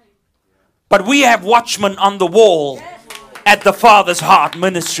 But we have watchmen on the wall at the Father's Heart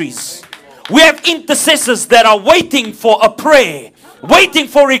Ministries. We have intercessors that are waiting for a prayer, waiting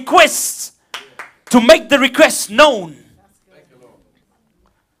for requests to make the requests known.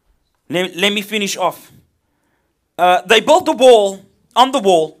 Let me finish off. They built a wall on the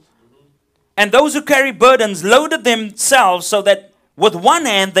wall, and those who carry burdens loaded themselves so that with one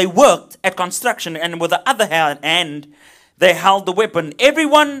hand they worked at construction, and with the other hand they held the weapon. Every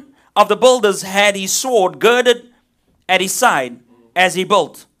one of the builders had his sword girded at his side as he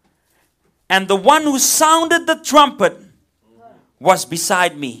built. And the one who sounded the trumpet was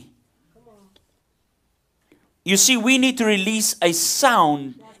beside me. You see, we need to release a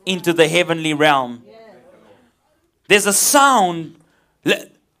sound into the heavenly realm. There's a sound.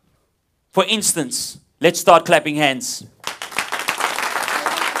 For instance, let's start clapping hands.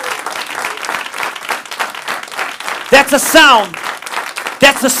 That's a sound.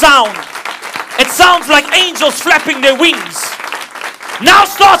 That's a sound. It sounds like angels flapping their wings. Now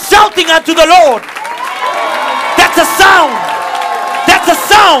start shouting unto the Lord. That's a sound. That's a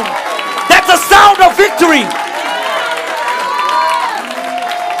sound. That's a sound of victory.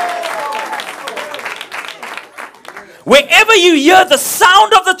 Wherever you hear the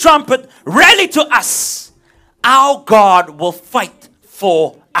sound of the trumpet, rally to us. Our God will fight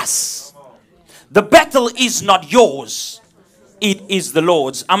for us. The battle is not yours. It is the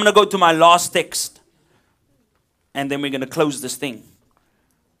Lord's. I'm going to go to my last text. And then we're going to close this thing.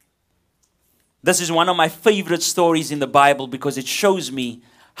 This is one of my favorite stories in the Bible because it shows me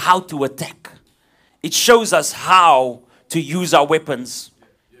how to attack. It shows us how to use our weapons.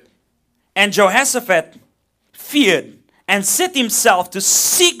 And Jehoshaphat feared and set himself to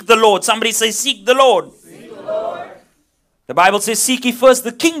seek the Lord. Somebody say, seek the Lord. Seek the Lord. The Bible says, seek ye first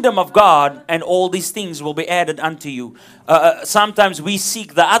the kingdom of God, and all these things will be added unto you. Sometimes we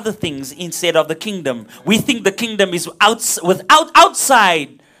seek the other things instead of the kingdom. We think the kingdom is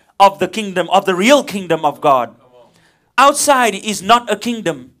outside of the kingdom, of the real kingdom of God. Outside is not a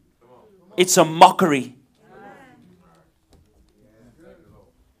kingdom. It's a mockery.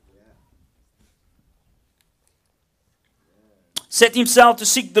 Set himself to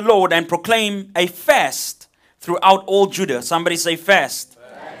seek the Lord and proclaim a fast throughout all Judah. Somebody say fast.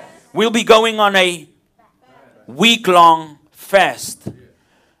 We'll be going on a week-long fast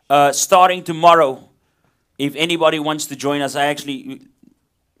starting tomorrow. If anybody wants to join us,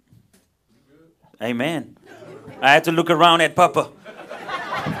 Amen. I had to look around at Papa.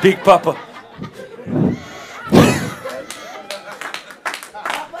 Big Papa.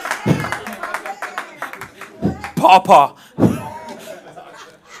 Papa.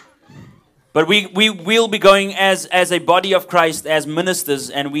 But we will be going as a body of Christ, as ministers,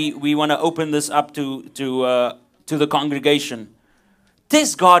 and we want to open this up to the congregation.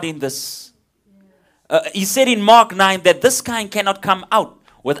 Test God in this. He said in Mark 9 that this kind cannot come out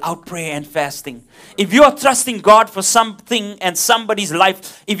without prayer and fasting. If you are trusting God for something and somebody's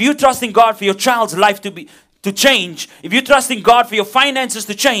life, if you're trusting God for your child's life to change, if you're trusting God for your finances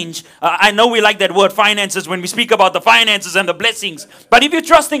to change, I know we like that word finances when we speak about the finances and the blessings, but if you're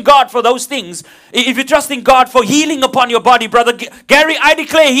trusting God for those things, if you're trusting God for healing upon your body, Brother Gary, I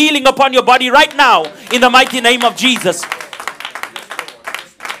declare healing upon your body right now in the mighty name of Jesus.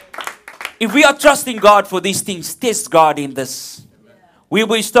 If we are trusting God for these things, test God in this. We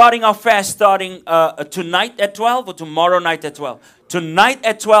will be starting our fast tonight at 12 or tomorrow night at 12. Tonight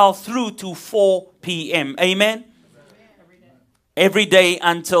at 12 through to 4 p.m. Amen? Every day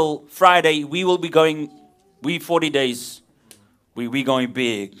until Friday, we will be going, 40 days, we going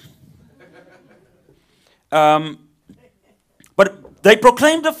big. But they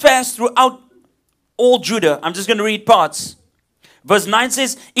proclaimed a fast throughout all Judah. I'm just going to read parts. Verse 9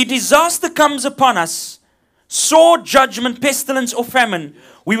 says, "If disaster comes upon us, sword, judgment, pestilence, or famine,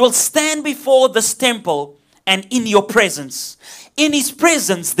 we will stand before this temple and in your presence. In His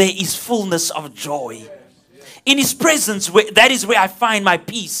presence there is fullness of joy. In His presence, that is where I find my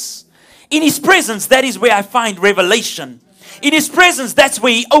peace. In His presence, that is where I find revelation. In His presence, that's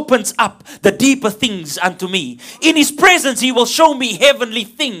where He opens up the deeper things unto me. In His presence, He will show me heavenly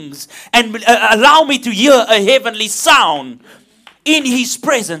things and allow me to hear a heavenly sound. In His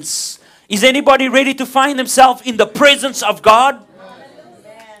presence." Is anybody ready to find himself in the presence of God?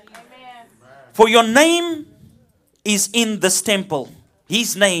 For your name is in this temple.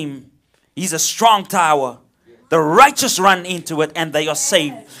 His name is a strong tower. The righteous run into it and they are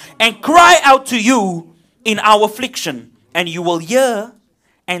saved. And cry out to you in our affliction, and you will hear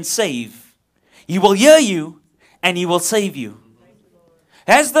and save. He will hear you and He will save you.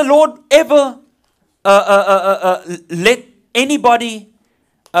 Has the Lord ever let anybody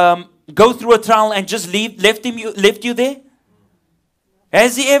go through a trial and just left you there?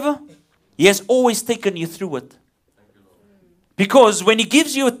 Has He ever? He has always taken you through it. Because when He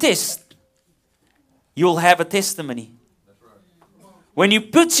gives you a test, you'll have a testimony. When He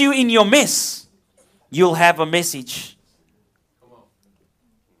puts you in your mess, you'll have a message.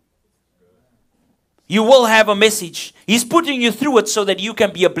 You will have a message. He's putting you through it so that you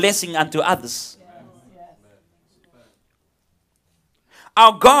can be a blessing unto others.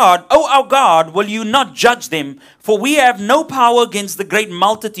 Our God, will you not judge them? For we have no power against the great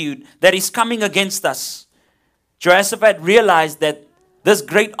multitude that is coming against us. Jehoshaphat realized that this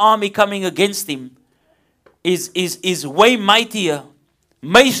great army coming against him is way mightier,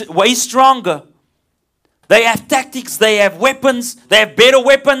 way stronger. They have tactics, they have weapons, they have better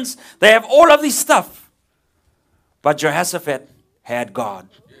weapons, they have all of this stuff. But Jehoshaphat had God.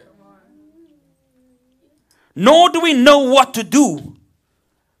 Nor do we know what to do,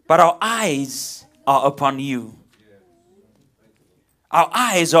 but our eyes are upon you. Our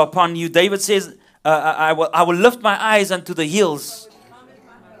eyes are upon you. David says, I will lift my eyes unto the hills.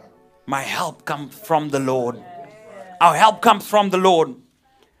 My help comes from the Lord. Our help comes from the Lord.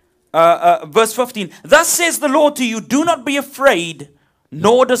 Verse 15. Thus says the Lord to you, do not be afraid,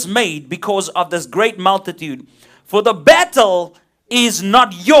 nor dismayed because of this great multitude. For the battle is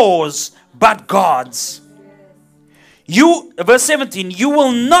not yours, but God's. Verse 17, you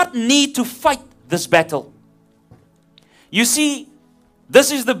will not need to fight this battle. You see, this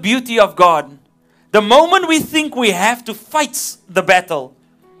is the beauty of God. The moment we think we have to fight the battle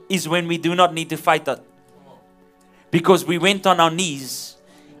is when we do not need to fight it. Because we went on our knees.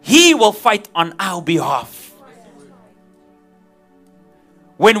 He will fight on our behalf.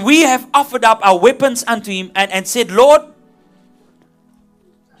 When we have offered up our weapons unto Him and said, Lord,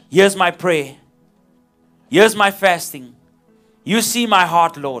 here's my prayer. Here's my fasting. You see my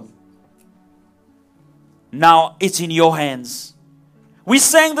heart, Lord. Now it's in your hands. We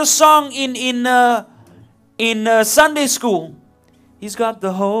sang the song in Sunday school. He's got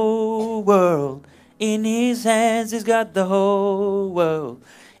the whole world in His hands. He's got the whole world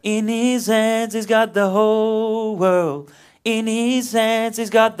in His hands. He's got the whole world in His hands. He's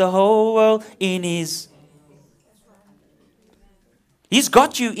got the whole world in His. He's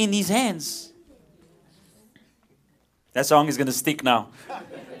got you in His hands. That song is going to stick now.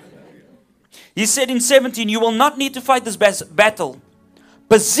 He said in 17, you will not need to fight this battle.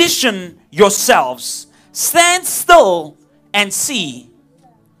 Position yourselves. Stand still and see.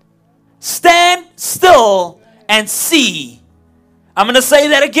 Stand still and see. I'm going to say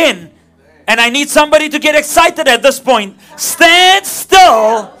that again. And I need somebody to get excited at this point. Stand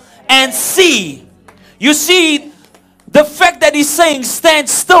still and see. You see, the fact that he's saying stand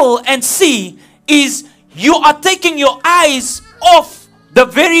still and see is you are taking your eyes off the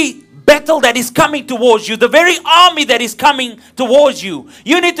very battle that is coming towards you, the very army that is coming towards you.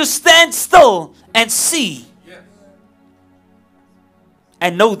 You need to stand still and see.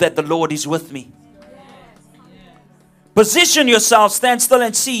 And know that the Lord is with me. Position yourself, stand still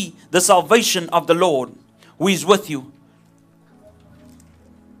and see the salvation of the Lord who is with you.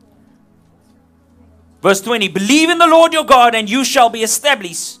 Verse 20, believe in the Lord your God and you shall be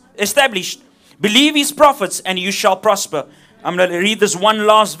established. Believe his prophets and you shall prosper. I'm going to read this one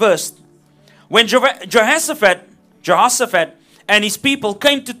last verse. When Jehoshaphat and his people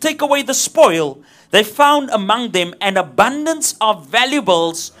came to take away the spoil, they found among them an abundance of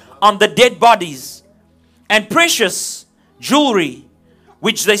valuables on the dead bodies and precious jewelry,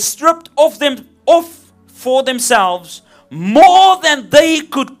 which they stripped off for themselves, more than they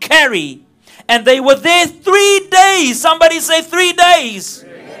could carry. And they were there 3 days. Somebody say 3 days. 3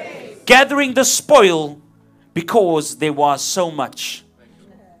 days. Gathering the spoil because there was so much.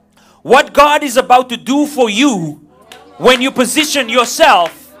 What God is about to do for you when you position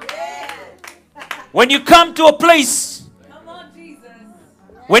yourself, when you come to a place,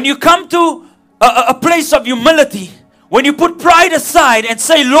 when you come to a place of humility, when you put pride aside and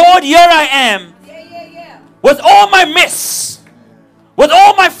say, Lord, here I am, with all my mess, with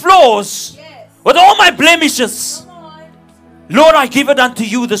all my flaws, with all my blemishes. Lord, I give it unto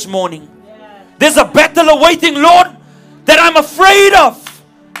you this morning. There's a battle awaiting, Lord, that I'm afraid of.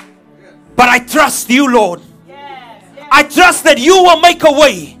 But I trust you, Lord. I trust that you will make a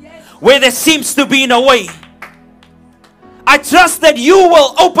way where there seems to be no way. I trust that you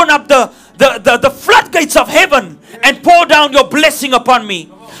will open up the floodgates of heaven and pour down your blessing upon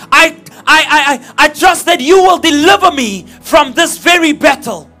me. I trust that you will deliver me from this very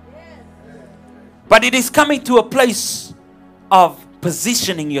battle. But it is coming to a place of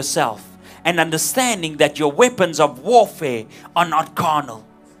positioning yourself and understanding that your weapons of warfare are not carnal.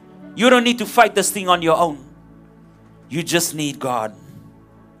 You don't need to fight this thing on your own. You just need God.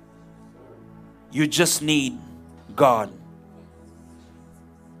 You just need God.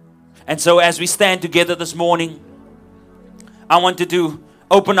 And so as we stand together this morning, I want you to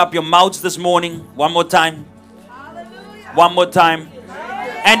open up your mouths this morning one more time. One more time.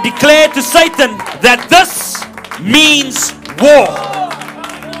 And declare to Satan that this means war.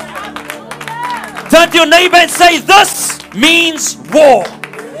 Turn to your neighbor and say, this means war.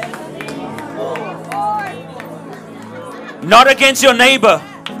 Not against your neighbor,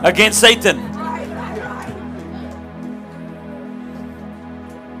 against Satan.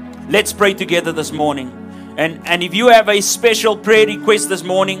 Let's pray together this morning. And if you have a special prayer request this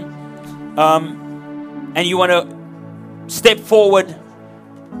morning, and you want to step forward,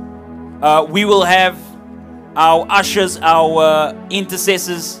 we will have our ushers, our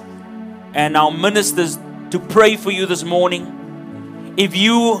intercessors, and our ministers to pray for you this morning. If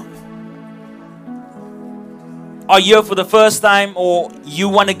you are here for the first time, or you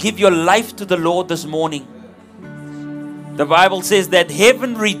want to give your life to the Lord this morning, the Bible says that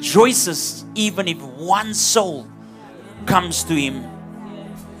heaven rejoices even if one soul comes to him.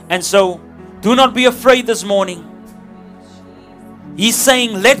 And so do not be afraid this morning. He's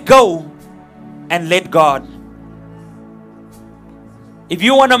saying let go and let God. If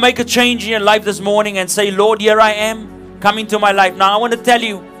you want to make a change in your life this morning and say, Lord, here I am, come into my life. Now I want to tell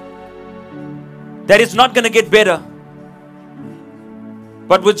you that it's not going to get better.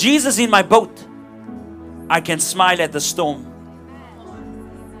 But with Jesus in my boat, I can smile at the storm.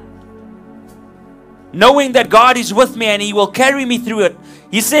 Knowing that God is with me and He will carry me through it.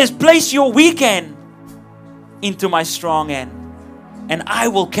 He says, place your weak hand into my strong hand, and I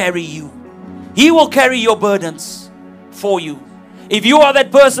will carry you. He will carry your burdens for you. If you are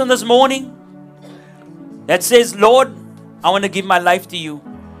that person this morning that says, Lord, I want to give my life to you.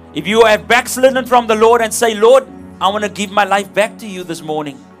 If you have backslidden from the Lord and say, Lord, I want to give my life back to you this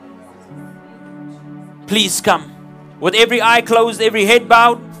morning, please come. With every eye closed, every head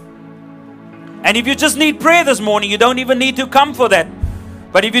bowed. And if you just need prayer this morning, you don't even need to come for that.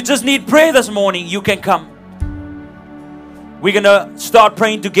 But if you just need prayer this morning, you can come. We're going to start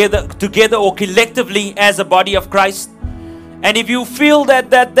praying together or collectively as a body of Christ. And if you feel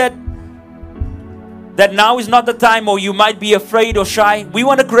that now is not the time, or you might be afraid or shy, we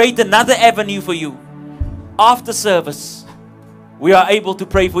want to create another avenue for you. After service, we are able to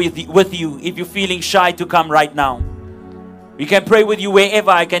pray with you if you're feeling shy to come right now. We can pray with you wherever.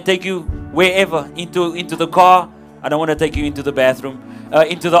 I can take you wherever, into the car. I don't want to take you into the bathroom,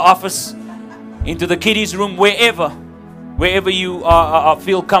 into the office. into the kiddies room, wherever you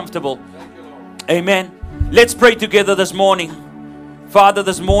feel comfortable. Amen. Let's pray together this morning. Father,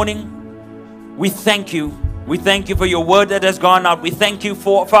 this morning, we thank you. We thank you for your word that has gone out. We thank you,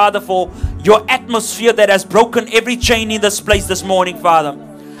 Father, for your atmosphere that has broken every chain in this place this morning, Father.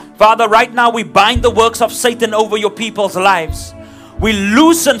 Father, right now we bind the works of Satan over your people's lives. We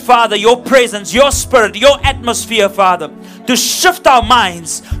loosen, Father, your presence, your spirit, your atmosphere, Father, to shift our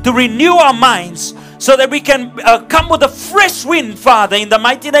minds, to renew our minds, so that we can come with a fresh wind, Father. In the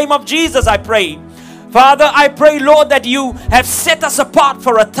mighty name of Jesus, I pray. Father, I pray, Lord, that you have set us apart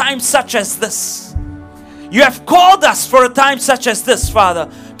for a time such as this. You have called us for a time such as this, Father,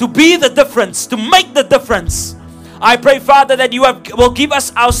 to be the difference, to make the difference. I pray, Father, that you will give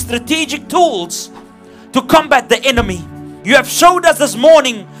us our strategic tools to combat the enemy. You have showed us this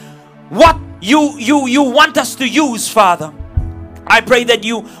morning what you want us to use, Father. I pray that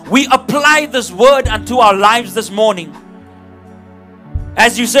we apply this word unto our lives this morning.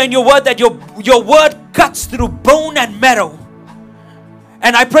 As you say in your word, that your word cuts through bone and marrow.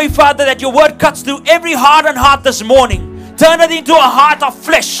 And I pray, Father, that your word cuts through every hardened heart this morning. Turn it into a heart of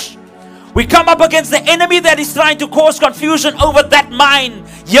flesh. We come up against the enemy that is trying to cause confusion over that mind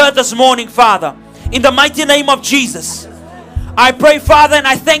here this morning, Father. In the mighty name of Jesus. I pray, Father, and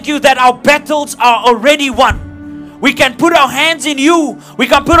I thank you that our battles are already won. We can put our hands in you. We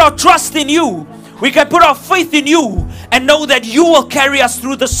can put our trust in you. We can put our faith in you and know that you will carry us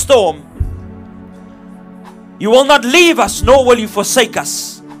through the storm. You will not leave us, nor will you forsake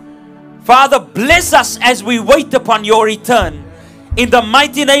us. Father, bless us as we wait upon your return. In the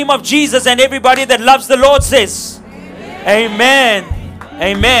mighty name of Jesus, and everybody that loves the Lord says, Amen.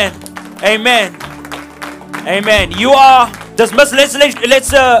 Amen. Amen. Amen. You are dismissed.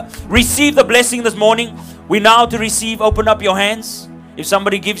 Let's receive the blessing this morning. We now to receive. Open up your hands. If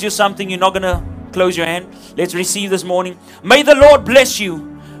somebody gives you something, you're not going to close your hand. Let's receive this morning. May the Lord bless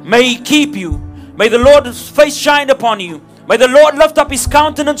you. May He keep you. May the Lord's face shine upon you. May the Lord lift up His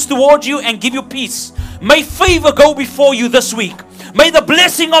countenance towards you and give you peace. May favor go before you this week. May the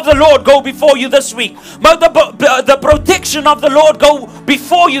blessing of the Lord go before you this week. May the protection of the Lord go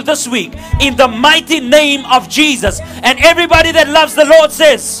before you this week. In the mighty name of Jesus. And everybody that loves the Lord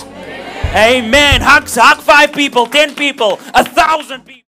says, Amen. Hug 5 people, 10 people, 1,000 people.